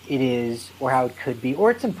it is or how it could be or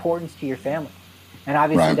its importance to your family. And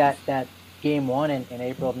obviously that game one in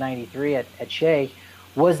April of 93 at Shea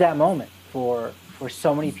was that moment for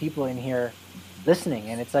so many people in here listening.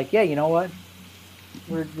 And it's like, yeah, you know what?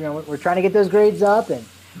 We're trying to get those grades up, and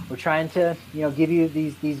we're trying to, give you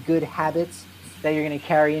these good habits that you're going to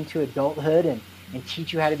carry into adulthood and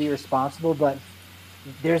teach you how to be responsible. But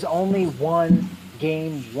there's only one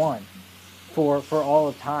game one. for all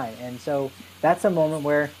of time. And so that's a moment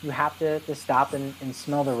where you have to stop and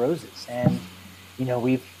smell the roses. And,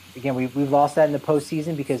 we've lost that in the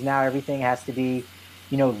postseason because now everything has to be,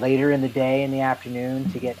 later in the day, in the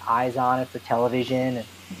afternoon, to get eyes on it for television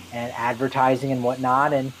and advertising and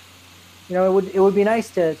whatnot. And, it would be nice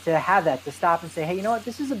to have that, to stop and say, hey, you know what,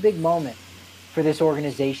 this is a big moment for this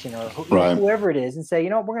organization or whoever it is, and say,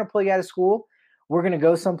 we're going to pull you out of school. We're going to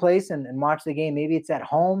go someplace and watch the game. Maybe it's at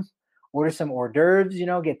home, order some hors d'oeuvres,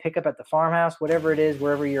 get pickup at the farmhouse, whatever it is,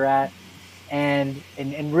 wherever you're at, and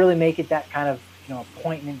really make it that kind of,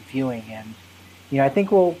 appointment viewing. And, I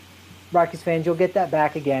think Rockies fans, you'll get that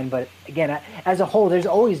back again. But again, as a whole, there's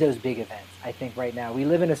always those big events. I think right now we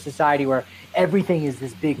live in a society where everything is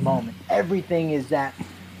this big moment. Everything is that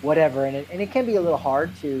whatever. And it can be a little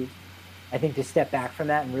hard to step back from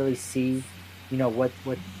that and really see, what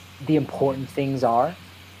the important things are.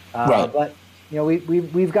 Right. But,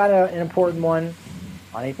 we've got an important one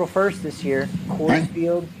on April 1st this year, Coors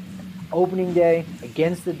Field, opening day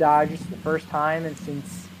against the Dodgers, the first time and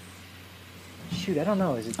since, I don't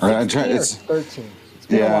know, is it 16 or 13? It's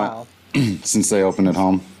been a while. Since they opened at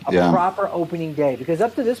home. A proper opening day, because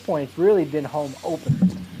up to this point, it's really been home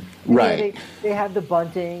openers. Right. They have the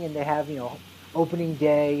bunting and they have, opening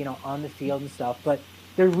day, on the field and stuff, but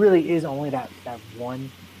there really is only that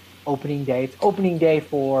one opening day. It's opening day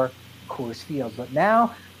for Coors Field, but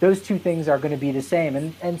now those two things are going to be the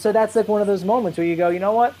same. And so that's like one of those moments where you go, you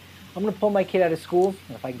know what? I'm going to pull my kid out of school,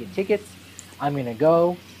 and if I can get tickets, I'm going to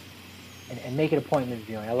go and make an appointment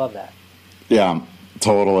viewing. I love that. Yeah,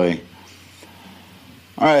 totally.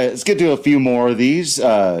 All right, let's get to a few more of these.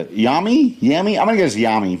 Yami? I'm going to guess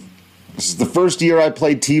Yami. This is the first year I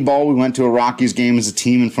played T-ball. We went to a Rockies game as a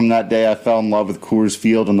team, and from that day I fell in love with Coors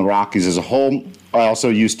Field and the Rockies as a whole. I also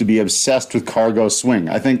used to be obsessed with Cargo Swing.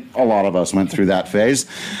 I think a lot of us went through that phase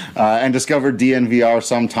and discovered DNVR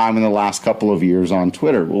sometime in the last couple of years on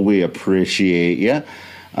Twitter. Well, we appreciate you.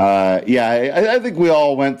 I think we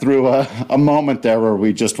all went through a moment there where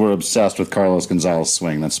we just were obsessed with Carlos Gonzalez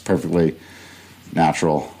swing. That's perfectly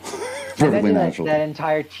natural. Perfectly natural. That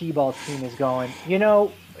entire T-ball team is going,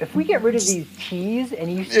 if we get rid of these tees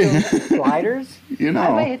and you still have sliders, I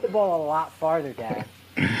might hit the ball a lot farther, Dad.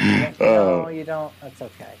 No, you don't. That's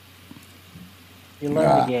okay. You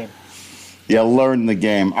learn the game. Yeah, learn the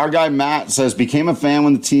game. Our guy Matt says, became a fan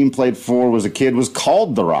when the team played for was a kid, was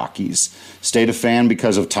called the Rockies. Stayed a fan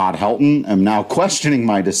because of Todd Helton. I'm now questioning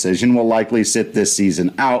my decision. Will likely sit this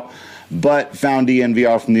season out. But found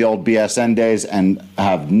DNVR from the old BSN days and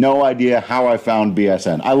have no idea how I found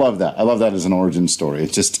BSN. I love that. I love that as an origin story.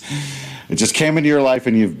 It just came into your life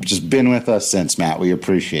and you've just been with us since, Matt. We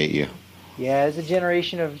appreciate you. Yeah, there's a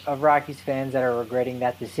generation of Rockies fans that are regretting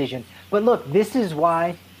that decision. But look, this is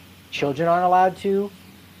why children aren't allowed to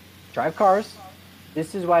drive cars.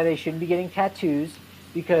 This is why they shouldn't be getting tattoos,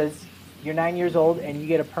 because you're 9 years old and you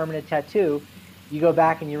get a permanent tattoo. You go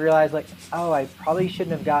back and you realize, like, oh, I probably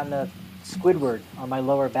shouldn't have gotten a Squidward on my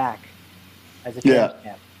lower back as a training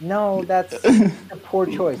camp. No, that's a poor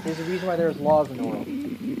choice. There's a reason why there's laws in the world.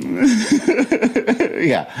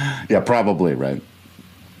 Yeah, probably, right.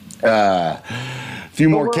 A few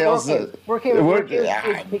more Kales. We're okay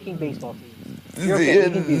with picking baseball teams. You're okay. You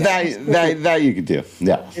can do that you could do.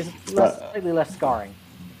 Yeah. There's slightly less scarring.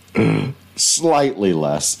 Slightly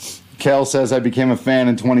less. Kel says, I became a fan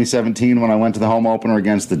in 2017 when I went to the home opener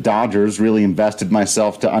against the Dodgers. Really invested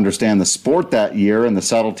myself to understand the sport that year and the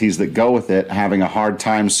subtleties that go with it. Having a hard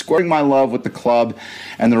time squaring my love with the club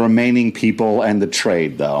and the remaining people and the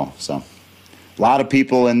trade, though. So, a lot of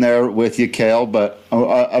people in there with you, Kale, but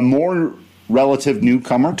a more relative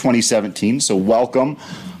newcomer, 2017. So, welcome.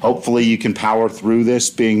 Hopefully, you can power through this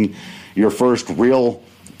being your first real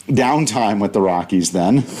downtime with the Rockies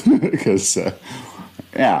then, because...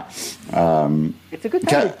 yeah. It's a good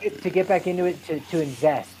time to get back into it, to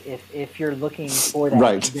invest if you're looking for that.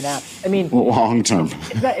 Right. I mean, long term.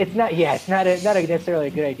 It's not necessarily a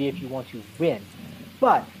good idea if you want to win.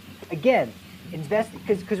 But again, invest,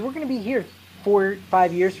 because we're going to be here 4 or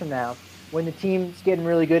 5 years from now when the team's getting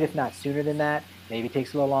really good, if not sooner than that. Maybe it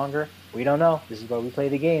takes a little longer. We don't know. This is why we play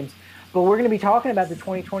the games. But we're going to be talking about the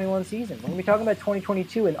 2021 season. We're going to be talking about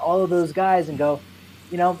 2022 and all of those guys and go,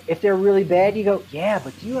 if they're really bad, you go, yeah,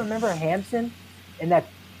 but do you remember Hampson and that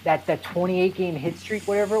 28-game hit streak,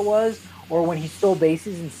 whatever it was, or when he stole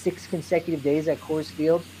bases in 6 consecutive days at Coors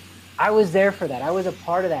Field? I was there for that. I was a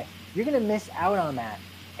part of that. You're going to miss out on that.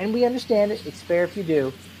 And we understand it. It's fair if you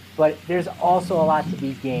do. But there's also a lot to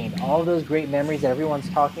be gained. All of those great memories that everyone's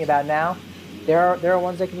talking about now, there are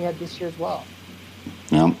ones that can be had this year as well.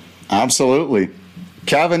 Yeah, absolutely.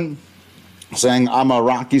 Kevin, saying, I'm a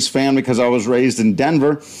Rockies fan because I was raised in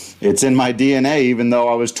Denver. It's in my DNA, even though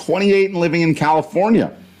I was 28 and living in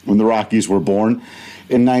California when the Rockies were born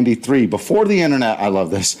in 93. Before the internet, I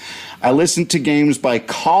love this, I listened to games by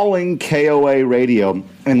calling KOA radio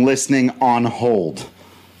and listening on hold.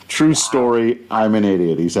 True story, I'm an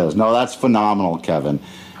idiot, he says. No, that's phenomenal, Kevin.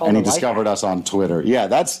 And he discovered us on Twitter. Yeah,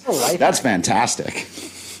 that's fantastic.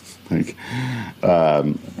 Like,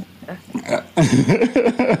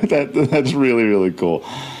 that's really, really cool.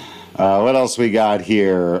 What else we got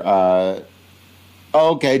here?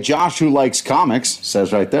 Okay, Josh, who likes comics,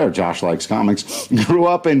 says right there, Josh likes comics. Grew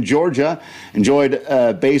up in Georgia, enjoyed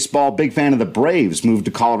baseball, big fan of the Braves, moved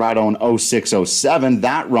to Colorado in 06-07.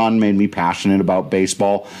 That run made me passionate about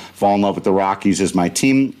baseball. Fall in love with the Rockies as my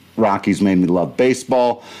team. Rockies made me love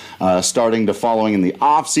baseball, starting to following in the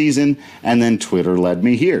off season, and then Twitter led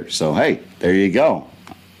me here. So, hey, there you go.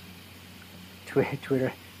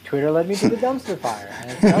 Twitter led me to the dumpster fire.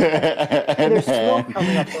 And there's smoke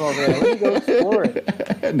coming up from over there. Let me go explore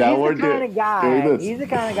it. Now He's the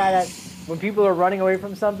kind of guy that when people are running away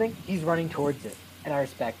from something, he's running towards it. And I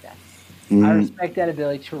respect that. I respect that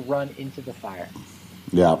ability to run into the fire.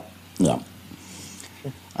 Yeah.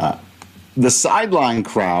 The Sideline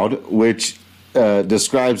Crowd, which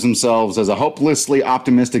describes themselves as a hopelessly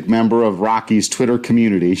optimistic member of Rocky's Twitter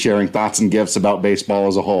community, sharing thoughts and gifts about baseball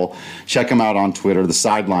as a whole. Check them out on Twitter, The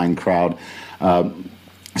Sideline Crowd.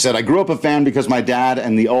 Said, I grew up a fan because my dad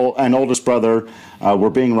and oldest brother were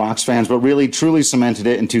being Rocks fans, but really, truly cemented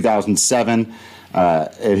it in 2007.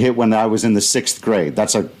 It hit when I was in the 6th grade.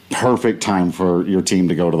 That's a perfect time for your team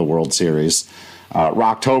to go to the World Series.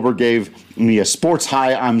 Rocktober gave me a sports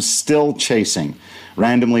high I'm still chasing.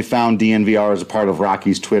 Randomly found DNVR as a part of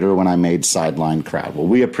Rocky's Twitter when I made Sideline Crowd. Well,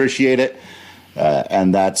 we appreciate it,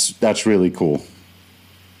 and that's really cool.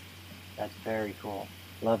 That's very cool.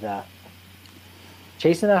 Love that.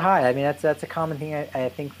 Chasing that high. I mean, that's a common thing, I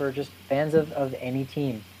think, for just fans of any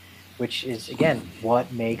team, which is, again,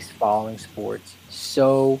 what makes following sports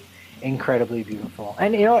so incredibly beautiful.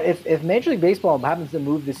 And, you know, if Major League Baseball happens to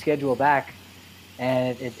move the schedule back,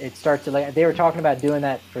 and it starts to, like, they were talking about doing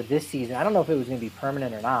that for this season. I don't know if it was going to be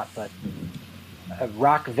permanent or not, but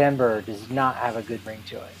Rockvember does not have a good ring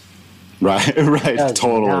to it. Right,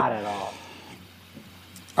 totally. Not at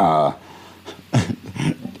all.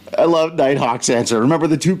 I love Nighthawk's answer. Remember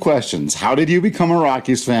the 2 questions. How did you become a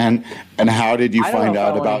Rockies fan, and how did you find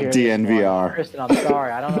out about DNVR? Kristen, I'm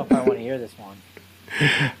sorry. I don't know if I want to hear this one.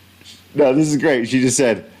 No, this is great. She just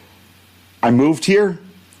said, I moved here,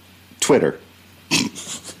 Twitter.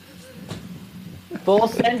 Full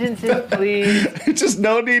sentences, please. Just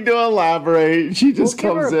no need to elaborate. She just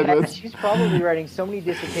comes in with... She's probably writing so many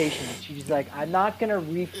dissertations. She's like, I'm not going to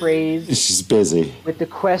rephrase... She's busy. ...with the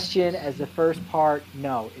question as the first part.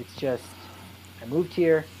 No, it's just, I moved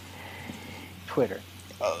here, Twitter.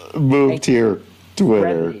 Moved here,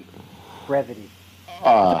 Twitter. Brevity.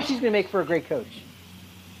 She's going to make for a great coach.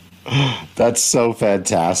 That's so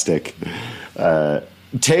fantastic.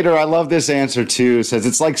 Tater, I love this answer too. Says,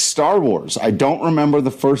 it's like Star Wars. I don't remember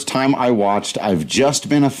the first time I watched. I've just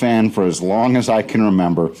been a fan for as long as I can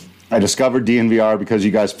remember. I discovered DNVR because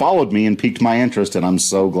you guys followed me and piqued my interest, and I'm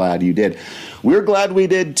so glad you did. We're glad we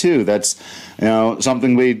did too. That's, you know,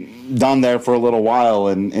 something we'd done there for a little while,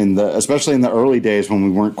 and especially in the early days when we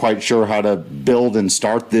weren't quite sure how to build and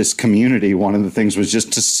start this community. One of the things was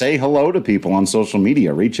just to say hello to people on social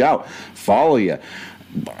media, reach out, follow you,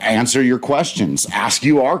 answer your questions, ask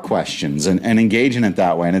you our questions, and engage in it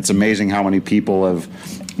that way. And it's amazing how many people have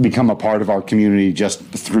become a part of our community just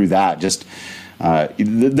through that. Just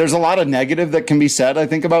there's a lot of negative that can be said, I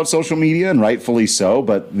think, about social media, and rightfully so,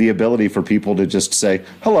 but the ability for people to just say,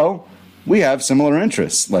 hello, we have similar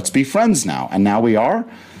interests, let's be friends now, and now we are,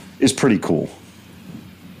 is pretty cool.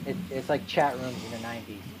 It's like chat rooms in the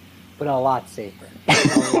 90s, but a lot safer.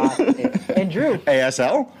 And Drew,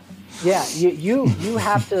 ASL? Yeah, you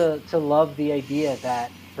have to love the idea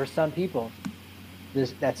that for some people,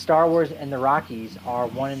 that Star Wars and the Rockies are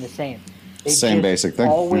one and the same. They've same basic thing.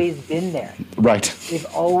 Always been there. Right. They've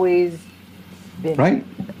always been right.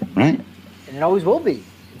 there. Right. And it always will be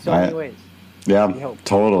in so many ways. Yeah,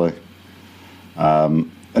 totally.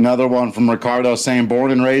 Another one from Ricardo saying, born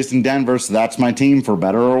and raised in Denver, so that's my team for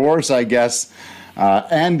better or worse, I guess.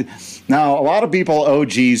 And now a lot of people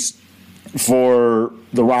OGs for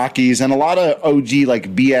the Rockies, and a lot of OG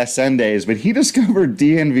like BSN days, but he discovered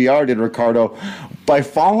DNVR, did Ricardo, by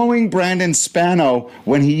following Brandon Spano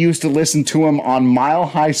when he used to listen to him on Mile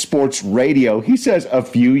High Sports Radio. He says a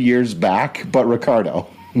few years back, but Ricardo.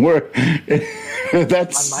 We're On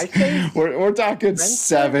that's MySpace? we're talking Friendster?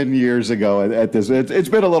 7 years ago at this. It's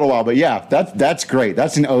been a little while, but yeah, that's great.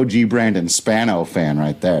 That's an OG Brandon Spano fan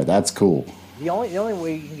right there. That's cool. The only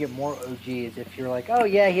way you can get more OG is if you're like, oh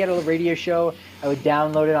yeah, he had a radio show. I would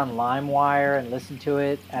download it on LimeWire and listen to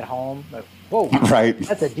it at home. Like, whoa, Right.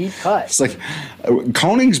 that's a deep cut. It's like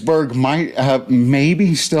Koenigsberg might have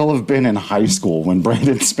maybe still have been in high school when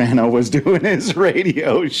Brandon Spano was doing his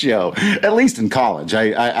radio show. At least in college,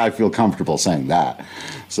 I feel comfortable saying that.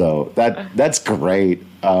 So that's great.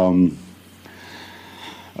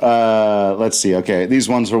 Let's see. Okay, these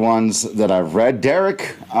ones are ones that I've read. Derek,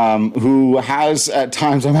 who has at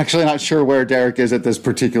times, I'm actually not sure where Derek is at this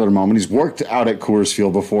particular moment. He's worked out at Coors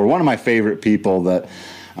Field before. One of my favorite people that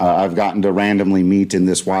I've gotten to randomly meet in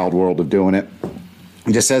this wild world of doing it.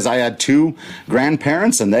 He just says, I had 2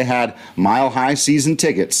 grandparents and they had Mile High season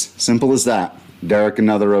tickets. Simple as that. Derek,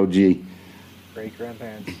 another OG. Great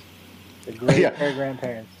grandparents. The great Yeah.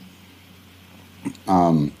 grandparents.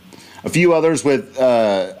 A few others with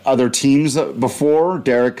other teams before.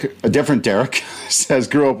 Derek, a different Derek, says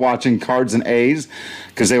grew up watching Cards and A's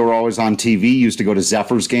because they were always on TV. Used to go to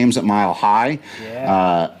Zephyrs games at Mile High.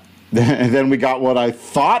 Yeah. Then we got what I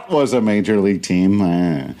thought was a major league team.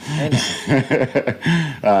 Found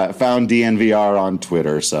DNVR on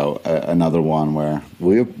Twitter, so another one where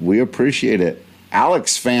we appreciate it.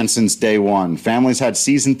 Alex, fan since day one. Families had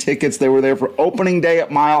season tickets. They were there for opening day at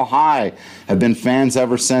Mile High. Have been fans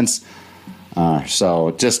ever since.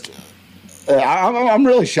 So just, I'm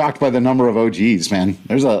really shocked by the number of OGs, man.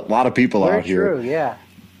 There's a lot of people Very out here. true, yeah.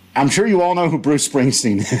 I'm sure you all know who Bruce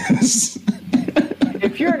Springsteen is.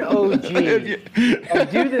 If you're an OG, and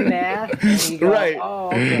do the math, and you go, Right. oh,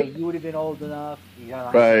 okay, you would have been old enough. You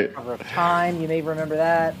got Right. a cover of Time. You may remember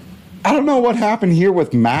that. I don't know what happened here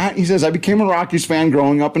with Matt. He says, I became a Rockies fan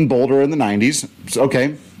growing up in Boulder in the 90s. So,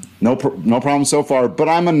 okay, no problem so far. But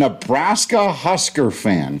I'm a Nebraska Husker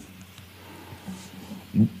fan.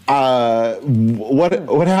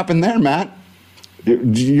 What happened there, Matt?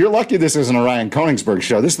 You're lucky this isn't a Ryan Koenigsberg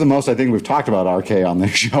show. This is the most I think we've talked about RK on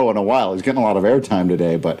this show in a while. He's getting a lot of airtime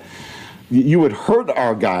today, but you would hurt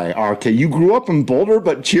our guy, RK. You grew up in Boulder,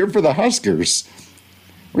 but cheered for the Huskers.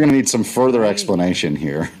 We're going to need some further explanation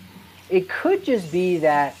here. It could just be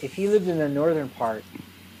that if he lived in the northern part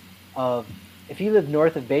if he lived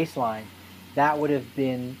north of Baseline, that would have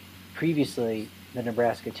been previously the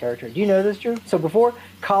Nebraska territory. Do you know this, Drew? So before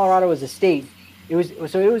Colorado was a state, it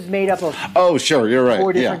was made up of Oh, sure, you're right.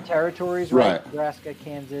 4 different Yeah. territories, right? Right. Nebraska,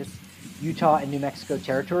 Kansas, Utah, and New Mexico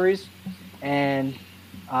territories. And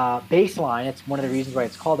Baseline, it's one of the reasons why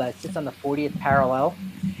it's called that. It sits on the 40th parallel.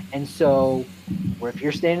 And so where if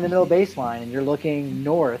you're staying in the middle of Baseline and you're looking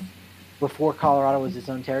north before Colorado was its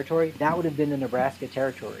own territory, that would have been the Nebraska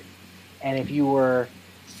territory. And if you were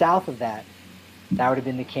south of that, that would have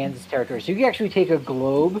been the Kansas territory. So you could actually take a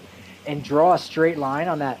globe and draw a straight line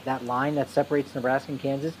on that line that separates Nebraska and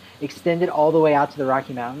Kansas, extend it all the way out to the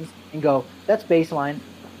Rocky Mountains, and go, that's Baseline.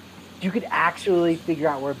 You could actually figure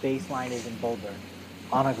out where Baseline is in Boulder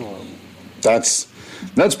on a globe. That's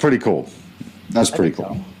pretty cool. That's pretty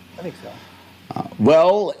cool. I think so.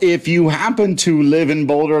 Well, if you happen to live in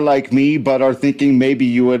Boulder like me, but are thinking maybe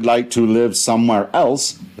you would like to live somewhere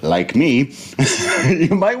else, like me,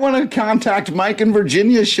 you might want to contact Mike and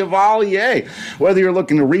Virginia Chevalier. Whether you're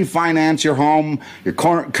looking to refinance your home, your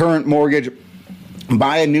current mortgage,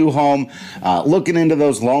 buy a new home, looking into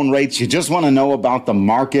those loan rates, you just want to know about the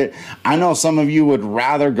market. I know some of you would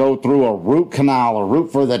rather go through a root canal or root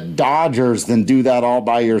for the Dodgers than do that all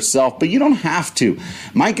by yourself, but you don't have to.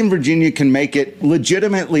 Mike and Virginia can make it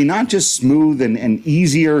legitimately not just smooth and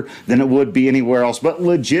easier than it would be anywhere else, but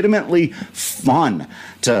legitimately fun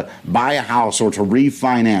to buy a house or to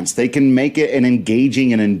refinance. They can make it an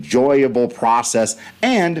engaging and enjoyable process,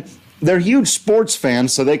 and they're huge sports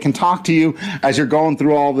fans, so they can talk to you as you're going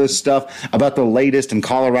through all this stuff about the latest in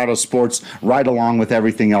Colorado sports right along with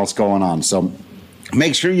everything else going on. So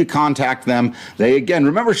make sure you contact them. They, again,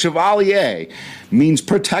 remember, Chevalier means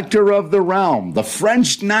protector of the realm. The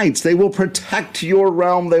French Knights, they will protect your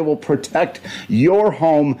realm. They will protect your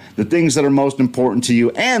home, the things that are most important to you,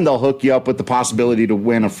 and they'll hook you up with the possibility to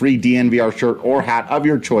win a free DNVR shirt or hat of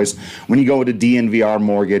your choice when you go to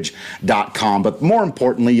dnvrmortgage.com. But more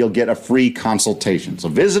importantly, you'll get a free consultation. So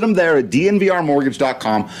visit them there at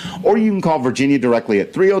dnvrmortgage.com, or you can call Virginia directly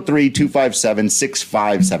at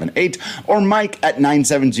 303-257-6578 or Mike at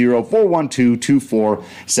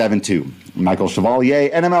 970-412-2472. Michael Chevalier,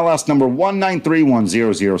 NMLS number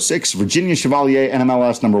 1931006. Virginia Chevalier,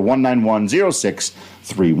 NMLS number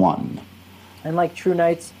 1910631. And like true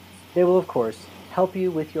knights, they will, of course, help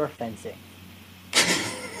you with your fencing.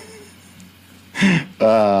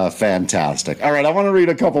 Fantastic. All right, I want to read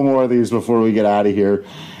a couple more of these before we get out of here.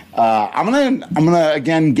 I'm gonna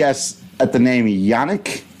again guess at the name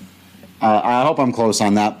Yannick. I hope I'm close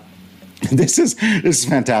on that. This is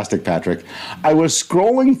fantastic, Patrick. I was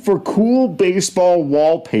scrolling for cool baseball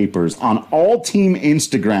wallpapers on all team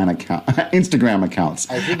Instagram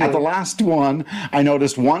accounts. At the last one, I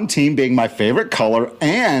noticed one team being my favorite color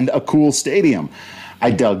and a cool stadium. I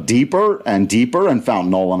dug deeper and deeper and found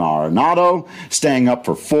Nolan Arenado staying up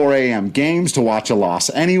for 4 a.m. games to watch a loss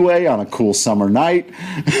anyway on a cool summer night.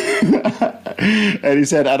 And he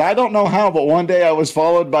said, and I don't know how, but one day I was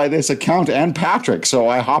followed by this account and Patrick, so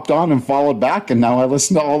I hopped on and followed back, and now I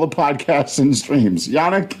listen to all the podcasts and streams.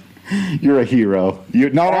 Yannick, you're a hero.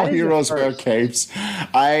 Not all heroes wear capes.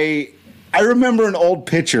 I remember an old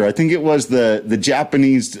picture. I think it was the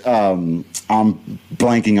Japanese. I'm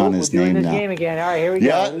blanking on his name now. Game again. All right, here we go.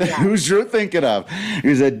 Yeah, who's you're thinking of? He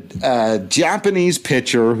was a Japanese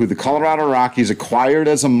pitcher who the Colorado Rockies acquired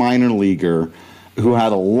as a minor leaguer, who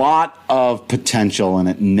had a lot of potential, and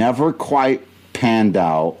it never quite panned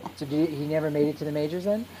out. So he never made it to the majors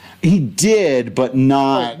then? He did, but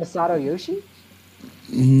not. Masato Yoshi?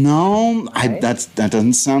 No, okay. That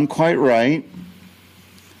doesn't sound quite right.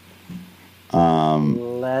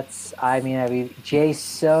 Jay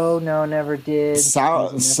So, no, never did. Sao?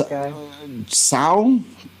 Chin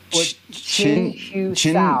Hugh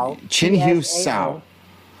Sao.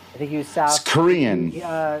 I think he was South. It's Korean.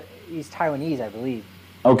 He's Taiwanese, I believe.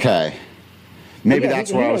 Okay. Maybe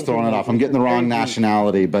that's where I was throwing it off. I'm getting the wrong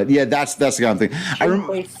nationality, but yeah, that's the kind of thing.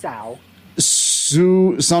 Chin Sao.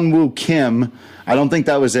 Sunwoo Kim. I don't think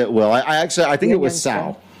that was it, Will. I think it was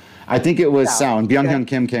Sao. I think it was Sao, and Byung-Hyun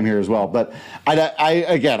Kim came here as well. But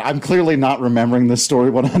I'm clearly not remembering this story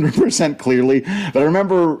 100% clearly, but I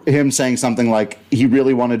remember him saying something like he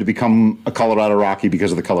really wanted to become a Colorado Rocky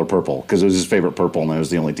because of the color purple, because it was his favorite purple, and it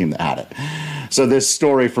was the only team that had it. So this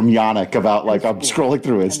story from Yannick about, like, I'm scrolling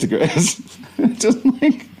through Instagram, just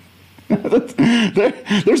like,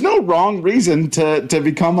 there's no wrong reason to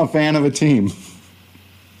become a fan of a team.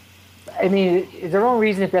 I mean, is there wrong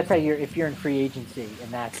reason if you're in free agency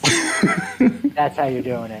and that's how you're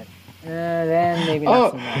doing it? Then maybe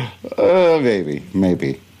not so much.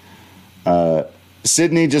 Maybe.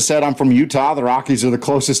 Sydney just said, I'm from Utah. The Rockies are the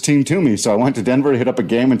closest team to me, so I went to Denver to hit up a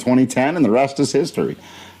game in 2010, and the rest is history.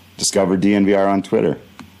 Discovered DNVR on Twitter.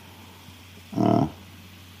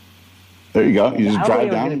 There you go. You just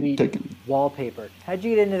drive down. Wallpaper. How'd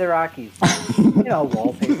you get into the Rockies?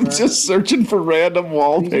 Wallpaper. Just searching for random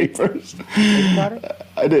wallpapers.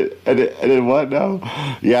 I did what now?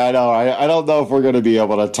 Yeah, I know. I don't know if we're going to be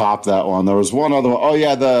able to top that one. There was one other one. Oh,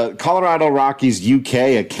 yeah, the Colorado Rockies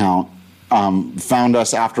UK account found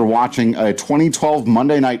us after watching a 2012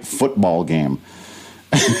 Monday Night Football game.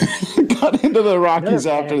 Got into the Rockies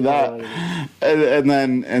after that, and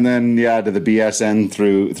then to the BSN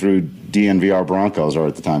through DNVR Broncos, or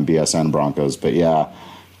at the time BSN Broncos. But yeah,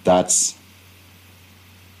 that's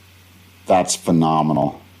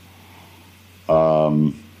phenomenal.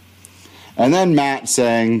 And then Matt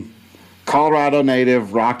saying, Colorado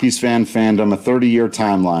native, Rockies fandom, a 30-year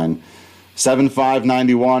timeline.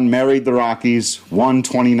 7-5-91, married the Rockies,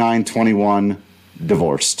 1-29-21,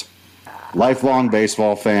 divorced. Lifelong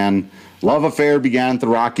baseball fan. Love affair began at the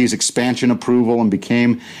Rockies' expansion approval and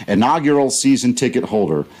became inaugural season ticket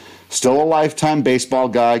holder. Still a lifetime baseball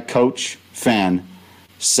guy, coach, fan.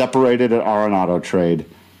 Separated at Arenado trade.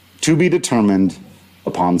 To be determined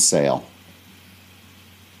upon sale.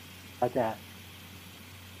 How about that?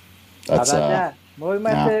 How about that? Well, we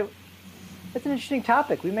might have to. That's an interesting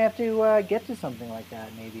topic. We may have to get to something like that,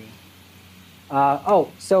 maybe.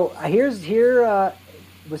 So here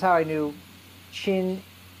was how I knew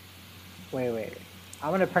Wait. I'm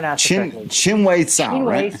going to pronounce it correctly. Chin-Wei Sao,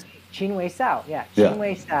 right? Chin-Wei Sao, yeah.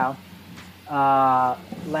 Chin-Wei Sao.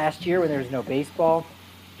 Last year when there was no baseball,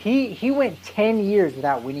 he went 10 years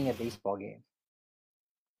without winning a baseball game.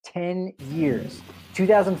 10 years.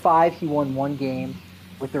 2005, he won one game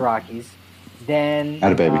with the Rockies. Then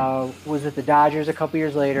was with the Dodgers a couple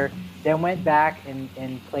years later. Then went back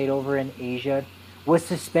and played over in Asia. Was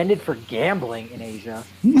suspended for gambling in Asia,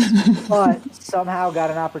 but somehow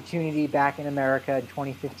got an opportunity back in America in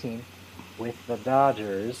 2015 with the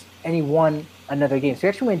Dodgers, and he won another game. So he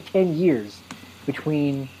actually went 10 years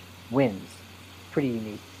between wins. Pretty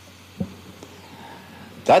unique.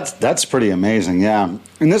 That's pretty amazing, yeah.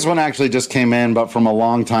 And this one actually just came in, but from a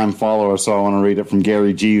longtime follower, so I want to read it from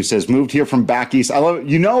Gary G, who says, moved here from back east. I love it.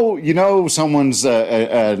 You know someone's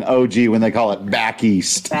an OG when they call it back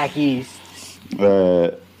east. Back east.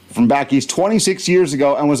 from back east 26 years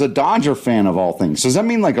ago and was a Dodger fan of all things. So does that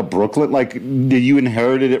mean like a Brooklyn, like did you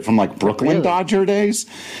inherited it from like Brooklyn Really? Dodger days?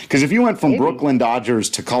 Because if you went from Maybe. Brooklyn Dodgers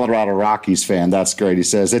to Colorado Rockies fan, that's great. He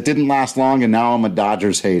says it didn't last long and now I'm a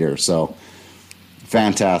Dodgers hater. So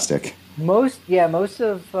fantastic. Most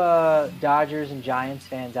of Dodgers and Giants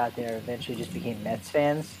fans out there eventually just became Mets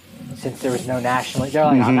fans since there was no national. They're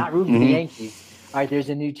like, I'm not rooting for the Yankees. All right, there's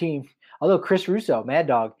a new team. Although Chris Russo, Mad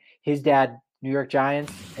Dog, his dad, New York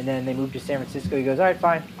Giants, and then they moved to San Francisco. He goes, all right,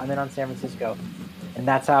 fine, I'm in on San Francisco, and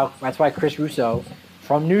that's why Chris Russo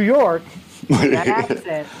from New York, that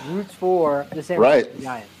accent, roots for the San Francisco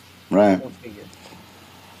Giants. Right. Go figure.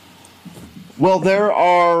 Well, there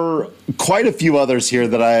are quite a few others here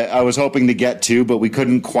that I was hoping to get to, but we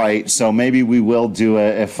couldn't quite. So maybe we will do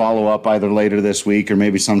a follow-up either later this week or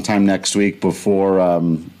maybe sometime next week before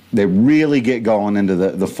they really get going into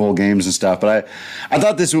the full games and stuff. But I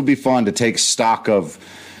thought this would be fun to take stock of,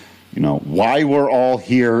 why we're all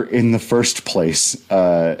here in the first place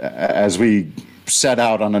as we set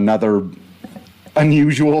out on another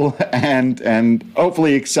unusual and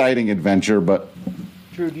hopefully exciting adventure. But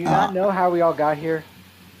Drew, do you not know how we all got here?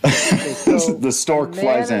 Okay, so the stork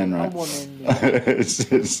flies in, right?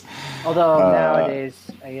 Although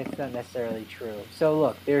nowadays, I guess not necessarily true. So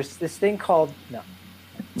look, there's this thing called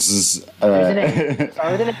This is there's an A.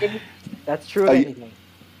 Start with an A. That's true of anything.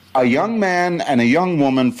 A young man and a young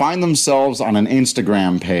woman find themselves on an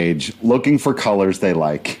Instagram page looking for colors they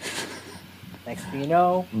like. Next thing you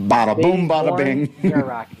know, Bada boom, bada born, bing. You're a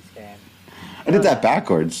Rockies fan. I did that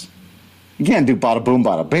backwards. You can't do bada boom,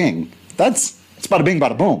 bada bing. It's bada bing,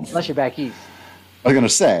 bada boom. Unless you're back east. I was going to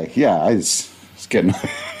say, yeah, I was kidding.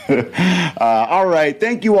 All right.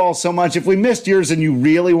 Thank you all so much. If we missed yours and you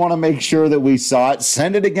really want to make sure that we saw it,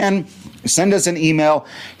 send it again. Send us an email.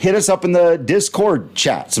 Hit us up in the Discord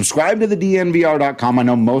chat. Subscribe to the DNVR.com. I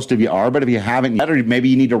know most of you are, but if you haven't yet, or maybe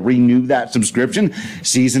you need to renew that subscription,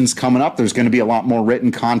 season's coming up. There's going to be a lot more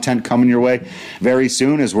written content coming your way very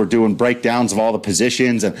soon as we're doing breakdowns of all the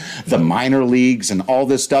positions and the minor leagues and all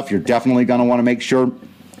this stuff. You're definitely going to want to make sure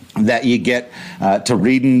that you get to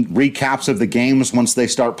reading recaps of the games once they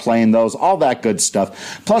start playing those, all that good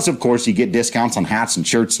stuff. Plus, of course, you get discounts on hats and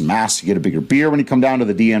shirts and masks. You get a bigger beer when you come down to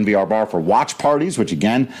the DNVR bar for watch parties, which,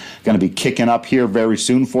 again, going to be kicking up here very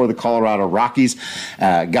soon for the Colorado Rockies.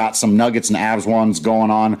 Got some Nuggets and Avs ones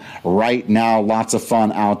going on right now. Lots of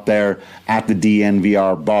fun out there at the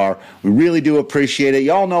DNVR bar. We really do appreciate it.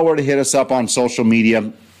 Y'all know where to hit us up on social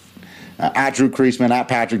media. At Drew Creasman, at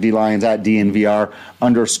Patrick D. Lyons, at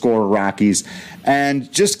DNVR_Rockies.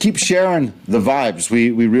 And just keep sharing the vibes.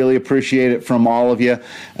 We really appreciate it from all of you.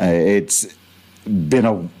 It's been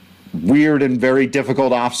a weird and very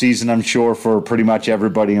difficult offseason, I'm sure, for pretty much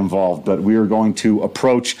everybody involved. But we are going to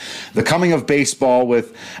approach the coming of baseball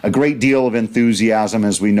with a great deal of enthusiasm,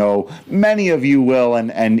 as we know many of you will.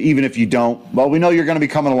 And even if you don't, well, we know you're going to be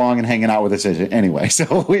coming along and hanging out with us anyway.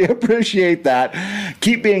 So we appreciate that.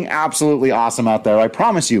 Keep being absolutely awesome out there. I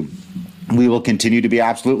promise you, we will continue to be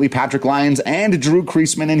absolutely Patrick Lyons and Drew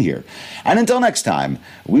Creasman in here. And until next time,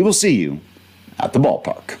 we will see you at the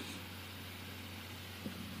ballpark.